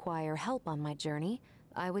to require help on my journey,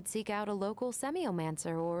 I would seek out a local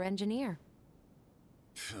semiomancer or engineer.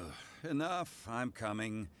 Enough, I'm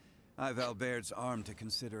coming. I've Albert's arm to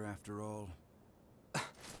consider after all.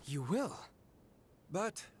 You will?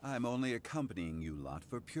 But I'm only accompanying you lot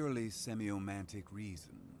for purely semiomantic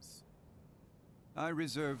reasons. I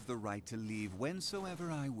reserve the right to leave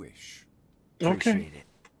whensoever I wish. Appreciate it.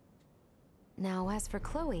 Now, as for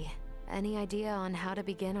Chloe, any idea on how to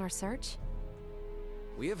begin our search?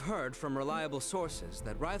 We have heard from reliable sources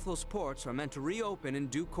that Rythel's ports are meant to reopen in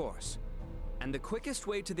due course. And the quickest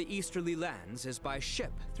way to the easterly lands is by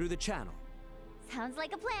ship through the channel. Sounds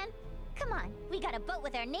like a plan. Come on, we got a boat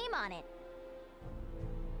with our name on it.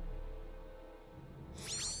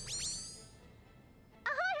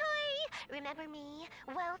 Ahoy! Remember me,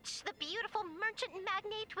 Welch, the beautiful merchant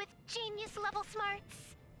magnate with genius-level smarts?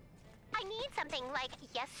 I need something like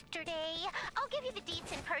yesterday. I'll give you the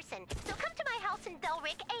deets in person, so come to my house in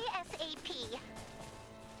Belric ASAP.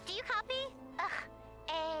 Do you copy? Ugh,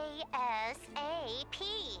 ASAP,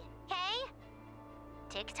 okay?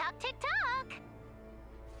 Tick-tock, tick-tock!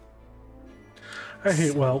 I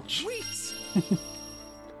hate Welch. Sweet!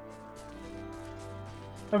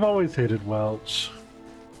 I've always hated Welch.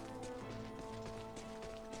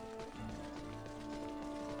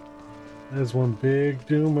 There's one big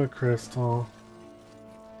Duma crystal.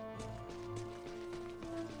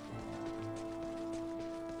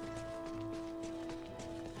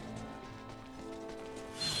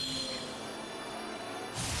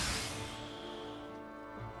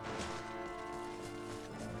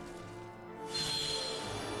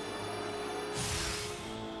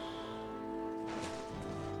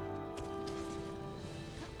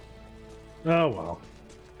 Oh well.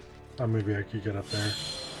 Oh, maybe I could get up there.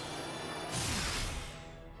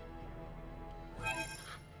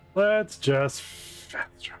 Let's just fast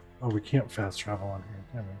travel. Oh, we can't fast travel on here,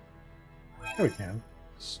 can we? Yeah, we can.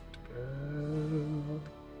 Stupid.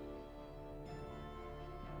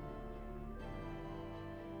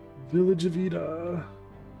 Village of Ida.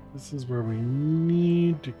 This is where we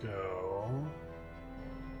need to go.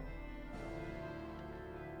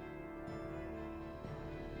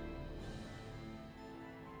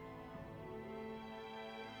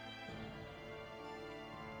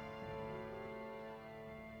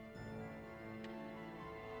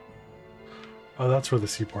 Oh, that's where the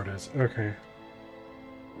seaport is. Okay.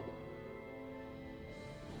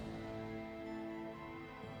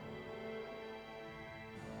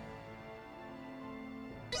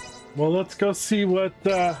 Well, let's go see what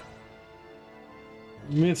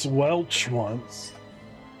Miss Welch wants.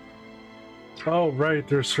 Oh, right.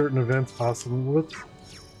 There's certain events possible. Let's.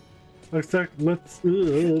 Is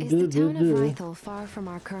the town of Rythel far from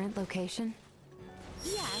our current location?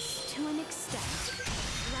 Yes, to an extent.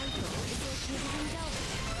 Rythel is located in Delta,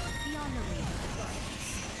 beyond the Reef.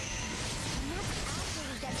 And that's after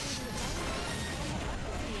we get through the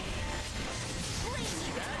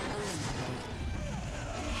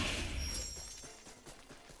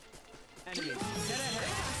Enemies, dead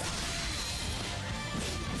ahead.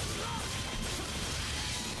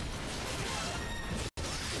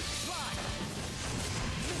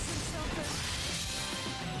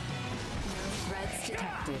 Threats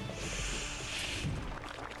detected.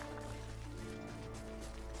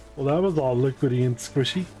 Well, that was all liquidy and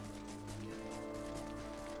squishy.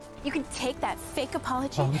 You can take that fake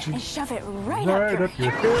apology and shove it right Right up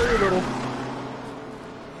your hairy little.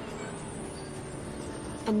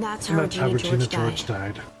 And that's And how that's how Regina Regina George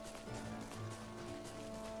died. George died.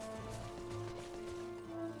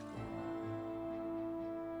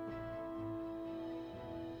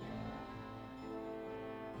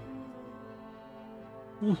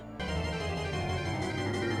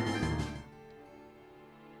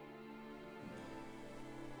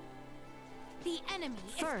 The enemy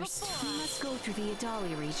First, we must go through the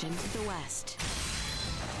Adali region to the west.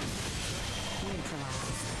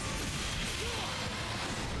 Neutralize.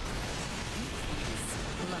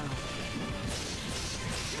 Low.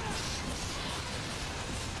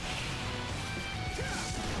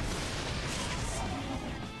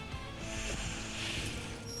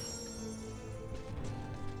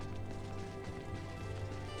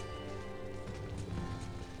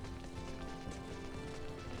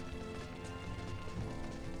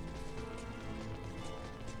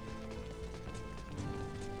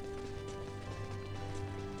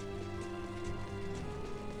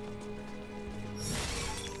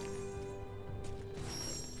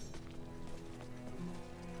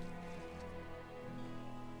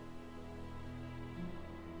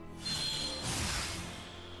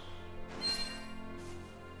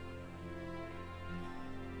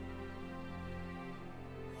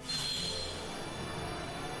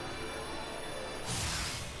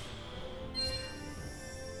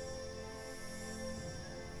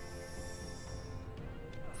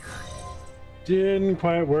 Didn't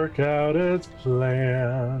quite work out as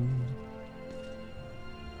planned.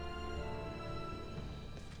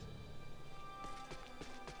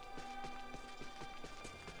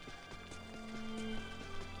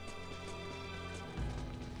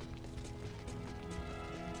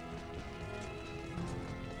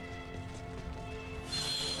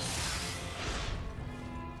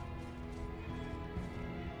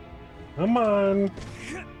 Come on.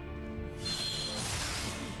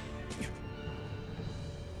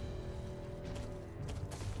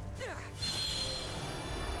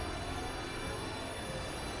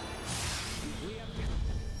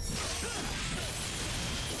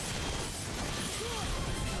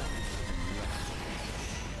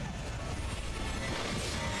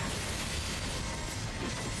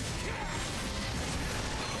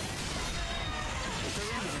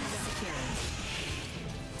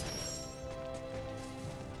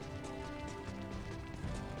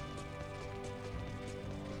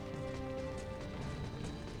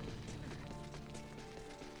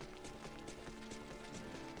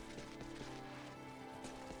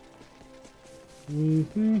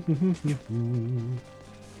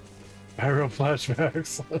 Pyro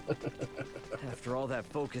flashbacks. After all that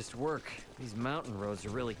focused work, these mountain roads are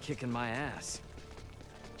really kicking my ass.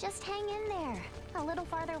 Just hang in there. A little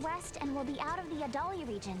farther west and we'll be out of the Adali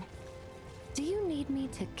region. Do you need me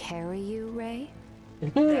to carry you, Ray?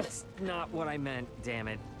 That's not what I meant, damn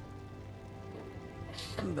it.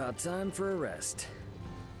 About time for a rest.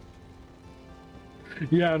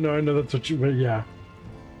 Yeah, no, I know that's what you meant, yeah.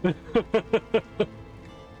 Not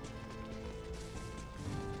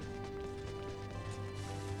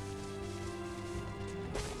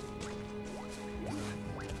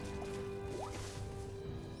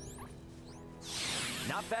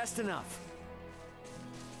fast enough.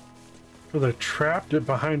 Oh, they trapped it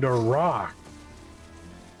behind a rock.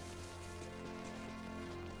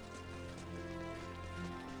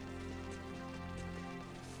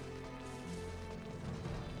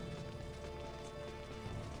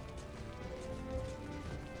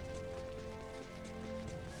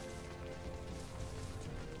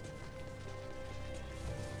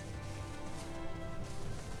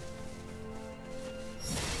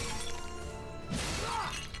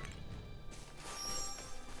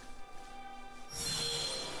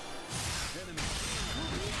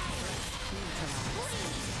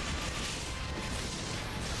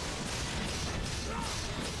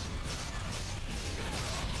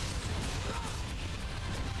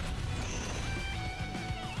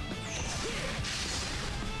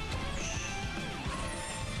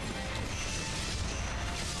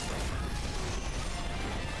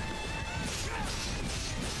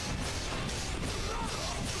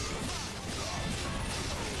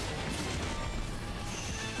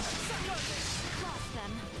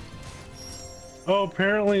 Oh,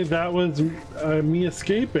 apparently that was me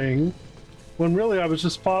escaping, when really I was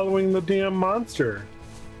just following the damn monster.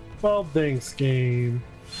 Well, thanks, game.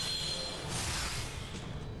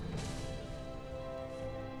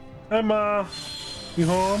 Emma, you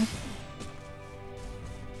home?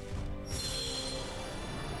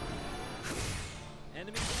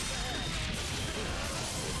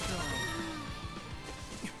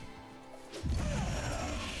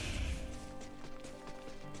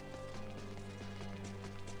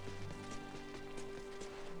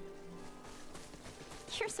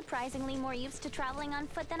 You're surprisingly more used to traveling on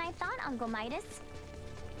foot than I thought, Uncle Midas.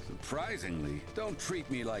 Surprisingly? Don't treat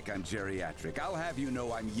me like I'm geriatric. I'll have you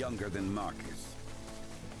know I'm younger than Marcus.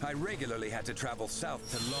 I regularly had to travel south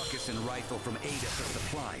to Larkus and Rifle from Ada for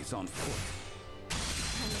supplies on foot.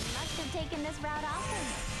 You must have taken this route often.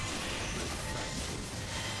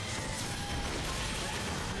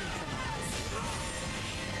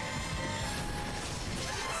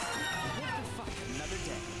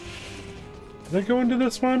 Did I go into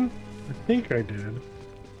this one? I think I did.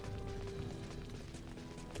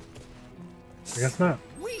 I guess not.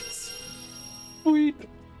 Sweet.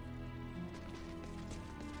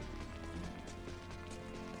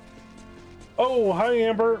 Oh, hi,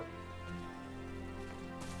 Amber.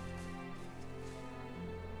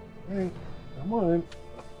 Hey, come on.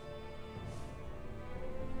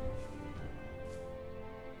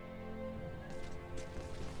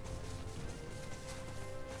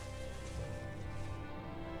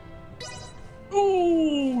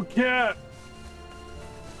 Ooh, cat.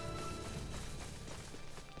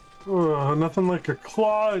 Ugh, nothing like a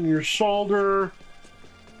claw in your shoulder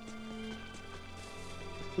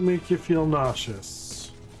to make you feel nauseous.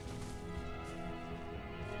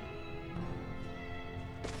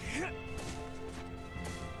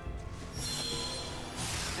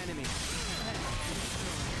 Enemy.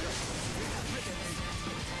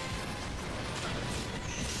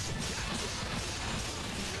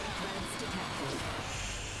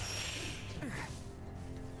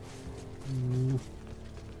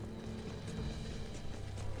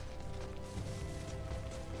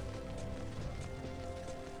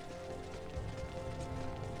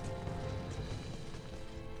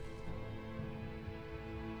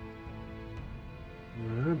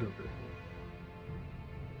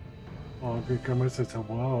 Oh, good camera says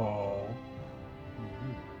hello.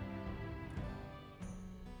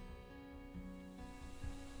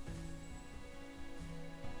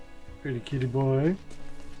 Pretty kitty boy.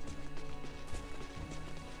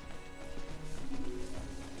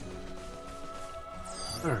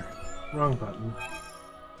 Alright, wrong button.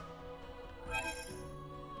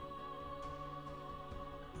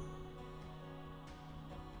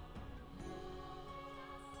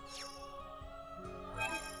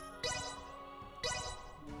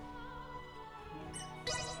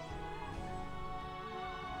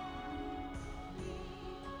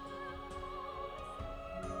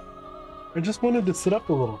 I just wanted to sit up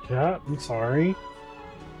a little, cat. I'm sorry.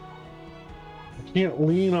 I can't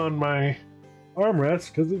lean on my armrest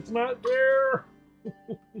because it's not there.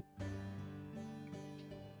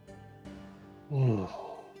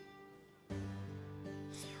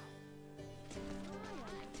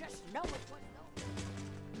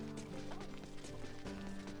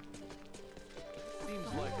 Seems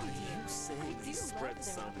like you say you spread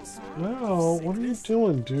some sort of Wow, what are you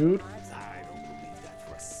doing, dude? I don't believe that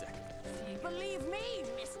for a second. Believe me,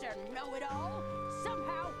 Mr. Know-It-all.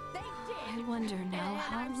 Somehow they did. I wonder now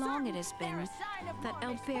how long it has been that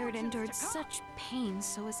Albert endured such pain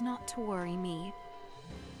so as not to worry me.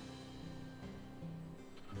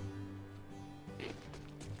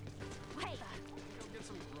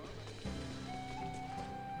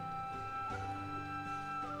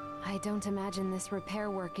 I don't imagine this repair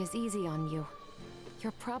work is easy on you.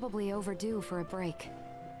 You're probably overdue for a break.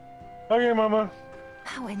 Okay, Mama.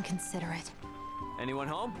 How inconsiderate. Anyone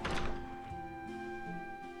home?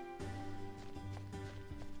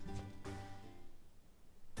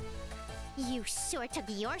 You sure took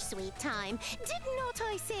your sweet time. Did not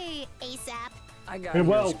I say ASAP? I got Hey, here as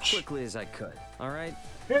Welch. quickly as I could, alright?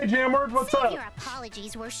 Hey, Jamward, what's Some up? of your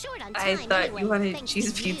apologies were short on I time thought anyway, you wanted thanks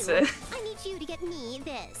cheese to you. pizza. I need you to get me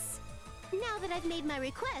this. Now that I've made my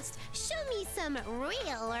request, show me some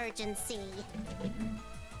real urgency.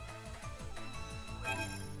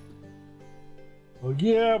 Well,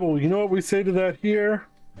 yeah, well, you know what we say to that here?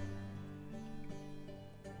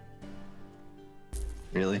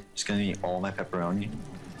 Really? Just gonna eat all my pepperoni?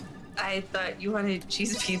 I thought you wanted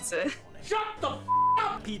cheese pizza. Shut the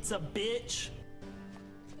up, pizza bitch!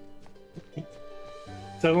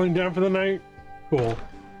 Settling down for the night? Cool.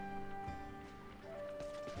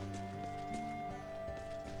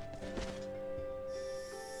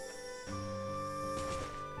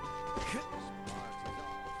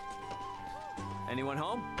 Anyone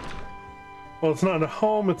home? Well, it's not a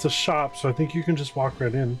home, it's a shop, so I think you can just walk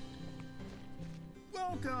right in.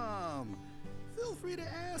 Welcome. Feel free to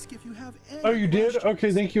ask if you have any Oh, you did? questions.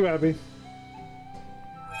 Okay, thank you, Abby.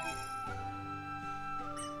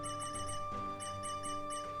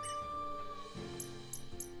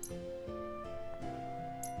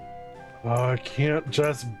 I can't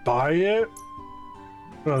just buy it?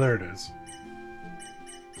 Oh, there it is.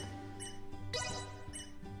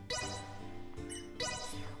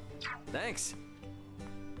 Thanks.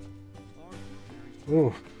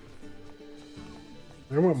 Ooh.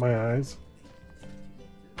 There went my eyes.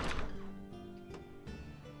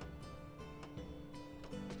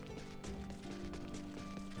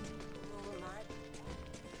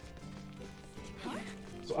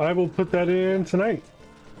 So I will put that in tonight.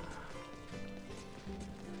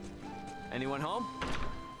 Anyone home?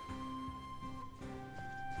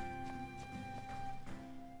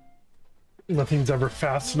 Nothing's ever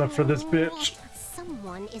fast enough for this bitch.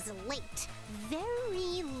 Someone is late.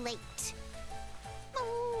 Very late.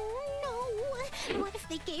 Oh no! What if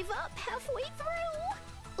they gave up halfway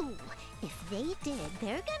through? Ooh, if they did,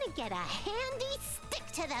 they're gonna get a handy stick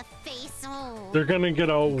to the face. Oh. They're gonna get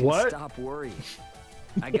a what? Stop worrying.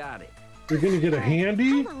 I got it. They're gonna get a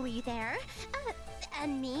handy? How long were you there?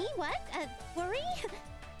 And me? What? Worry?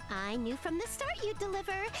 I knew from the start you'd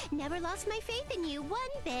deliver. Never lost my faith in you one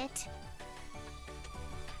bit.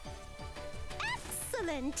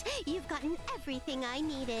 Excellent! You've gotten everything I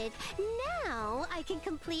needed. Now I can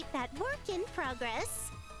complete that work in progress.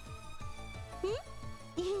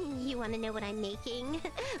 You want to know what I'm making?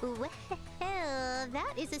 Well,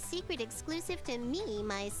 that is a secret exclusive to me,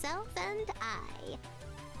 myself, and I.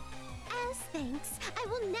 As thanks, I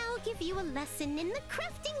will now give you a lesson in the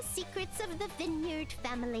crafting secrets of the Vineyard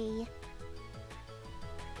family.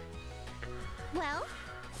 Well,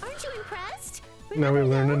 aren't you impressed? Now we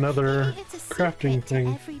learn another It's a crafting secret to thing.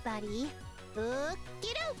 everybody.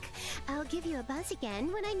 Okey-doke. I'll give you a buzz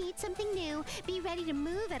again when I need something new. Be ready to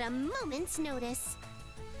move at a moment's notice.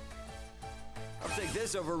 I'll take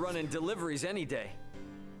this over running deliveries any day.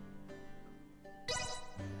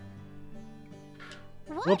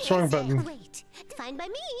 What's wrong is it? button? Wait, fine by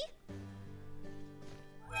me.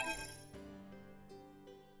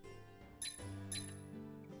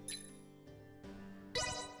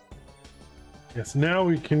 Yes, now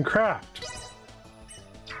we can craft.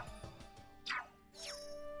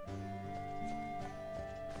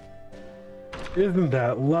 Isn't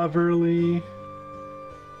that lovely?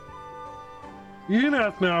 You can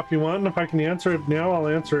ask now if you want, and if I can answer it now, I'll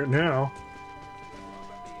answer it now.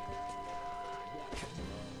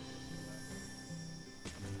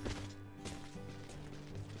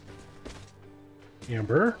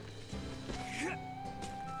 Amber?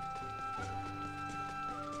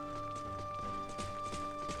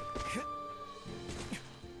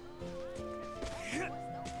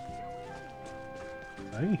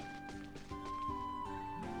 Hey.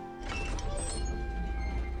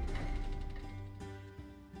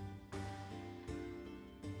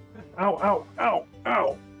 Ow, ow, ow,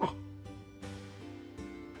 ow!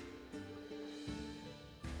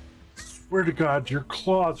 Swear to God, your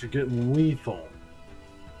claws are getting lethal.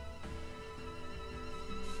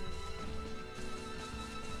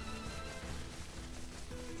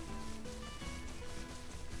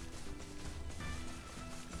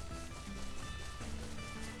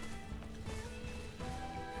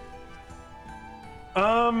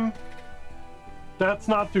 That's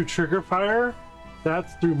not through trigger fire.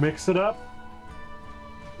 That's through Mix It Up.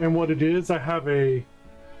 And what it is, I have a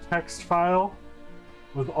text file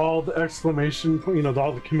with all the exclamation,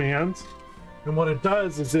 all the commands. And what it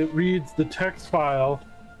does is it reads the text file,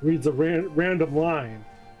 reads a random line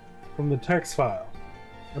from the text file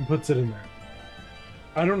and puts it in there.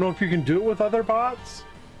 I don't know if you can do it with other bots.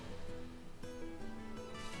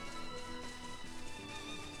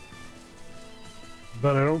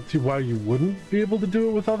 But I don't see why you wouldn't be able to do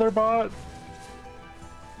it with other bots.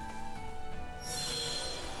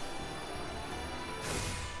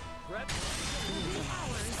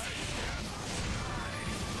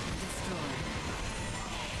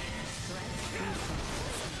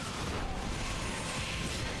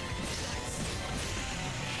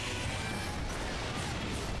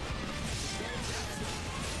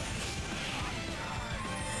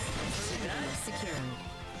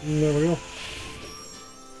 There we go.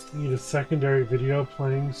 Need a secondary video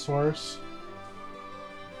playing source.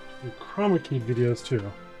 Do chroma key videos too.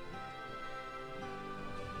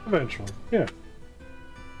 Eventually, yeah.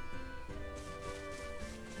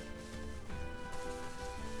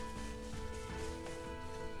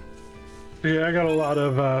 Yeah, I got a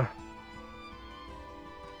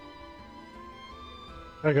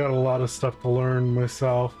lot of stuff to learn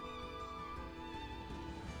myself.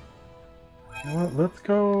 Well, let's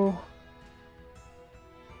go.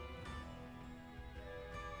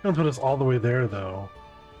 Gonna put us all the way there, though.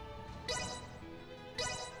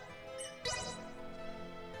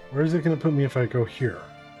 Where is it gonna put me if I go here?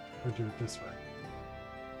 Or do it this way?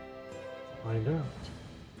 Find out.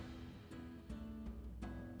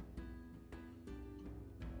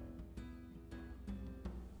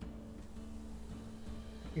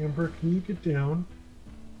 Amber, can you get down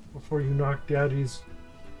before you knock Daddy's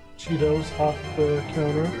Cheetos off the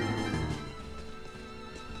counter?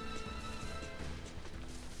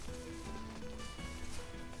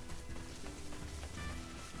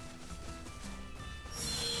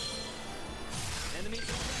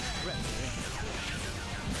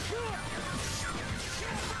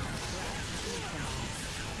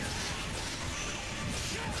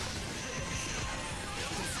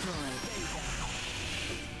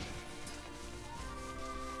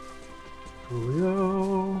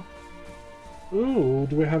 Coolio. Ooh,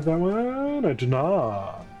 do we have that one? I do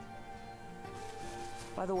not.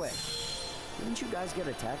 By the way, didn't you guys get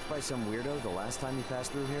attacked by some weirdo the last time you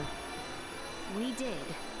passed through here? We did.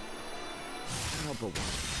 Oh, but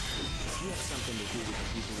what? He had something to do with the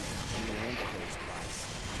people who were interfaced by. It's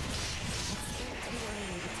still too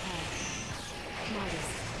early to tell. Martis,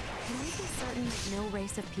 can we be certain that no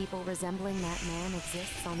race of people resembling that man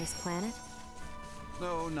exists on this planet?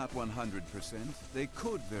 No, not 100%. They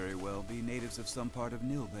could very well be natives of some part of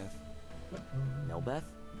Nilbeth. Nilbeth?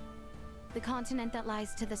 The continent that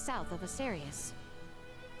lies to the south of Asarius.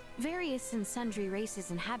 Various and sundry races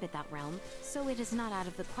inhabit that realm, so it is not out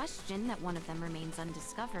of the question that one of them remains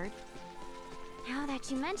undiscovered. Now that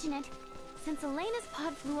you mention it, since Elena's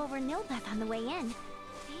pod flew over Nilbeth on the way in,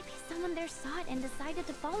 maybe someone there saw it and decided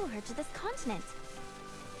to follow her to this continent.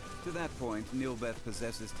 To that point, Nilbeth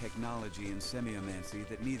possesses technology in semiomancy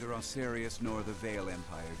that neither Asarius nor the Vale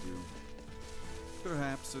Empire do.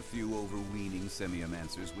 Perhaps a few overweening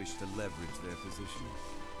semiomancers wish to leverage their position.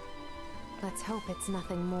 Let's hope it's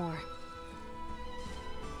nothing more.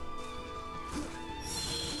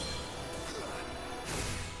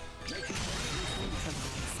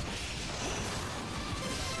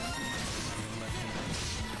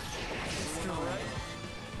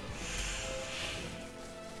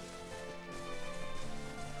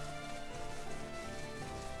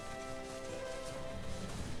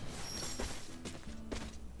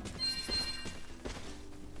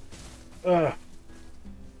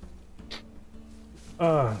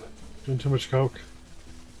 Doing too much coke.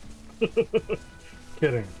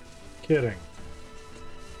 Kidding. Kidding.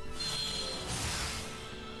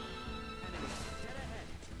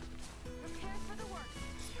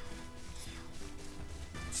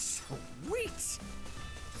 Sweet!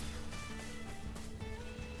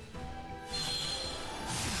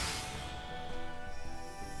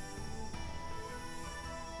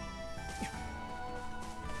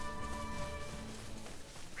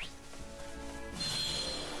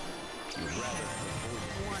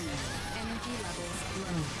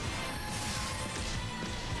 blown.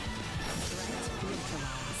 Threat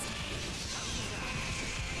neutralized.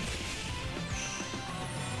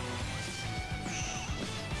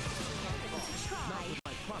 Not with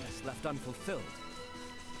my promise left unfulfilled.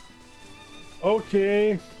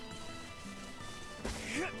 Okay.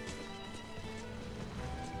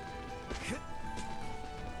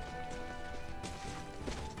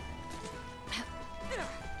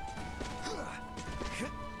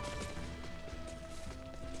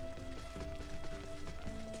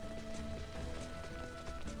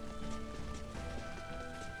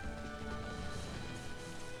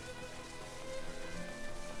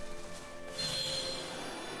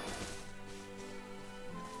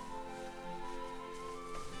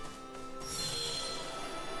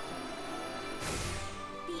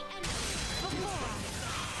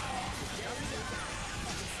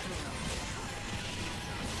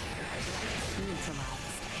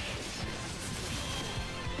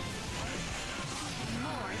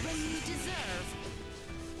 More than you deserve.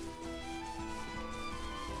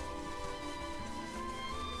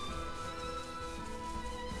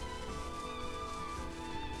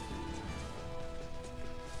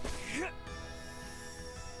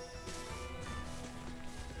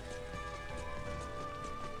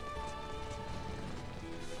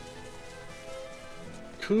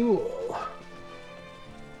 Cool.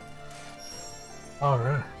 All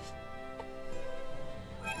right.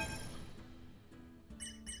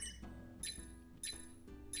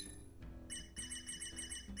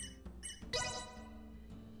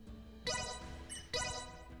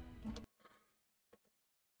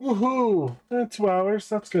 Woohoo! 2 hours.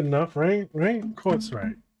 That's good enough, right? Right? Of course,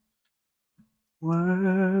 right.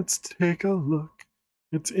 Let's take a look.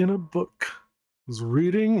 It's in a book. It's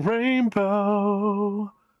Reading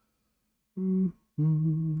Rainbow.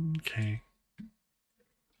 Okay.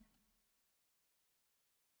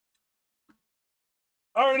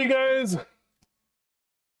 Alrighty, guys.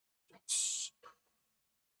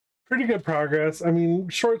 Pretty good progress. I mean,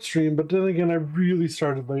 short stream, but then again, I really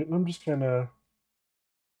started late, and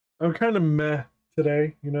I'm kind of meh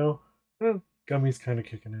today, you know? Gummy's kind of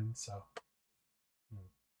kicking in, so.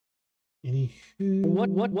 Anywho.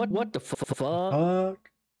 What the fuck?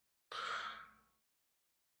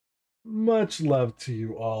 Much love to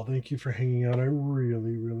you all. Thank you for hanging out. I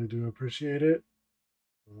really, really do appreciate it.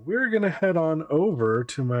 We're going to head on over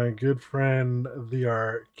to my good friend, the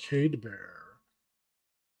Arcade Bear.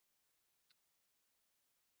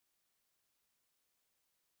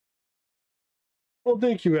 Well,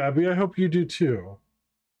 thank you, Abby. I hope you do too.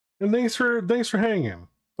 And thanks for hanging.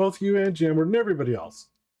 Both you and Jamward and everybody else.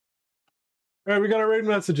 All right, we got our raid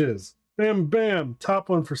messages. Bam, bam. Top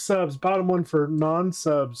one for subs, bottom one for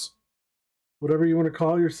non-subs. Whatever you want to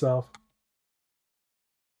call yourself.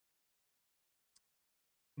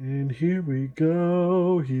 And here we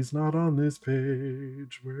go. He's not on this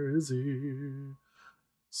page. Where is he?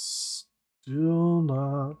 Still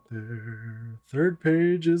not there. Third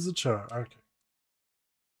page is a chart. Okay.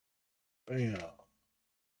 Bam.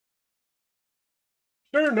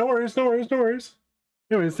 Sure, no worries, no worries, no worries.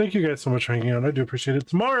 Anyways, thank you guys so much for hanging out. I do appreciate it.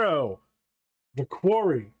 Tomorrow, the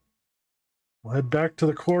Quarry. We'll head back to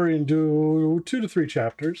the Quarry and do 2 to 3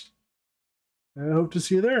 chapters. I hope to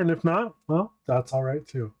see you there. And if not, well, that's all right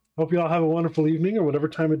too. Hope you all have a wonderful evening or whatever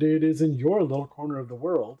time of day it is in your little corner of the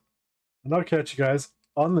world. And I'll catch you guys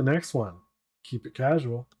on the next one. Keep it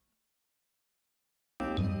casual.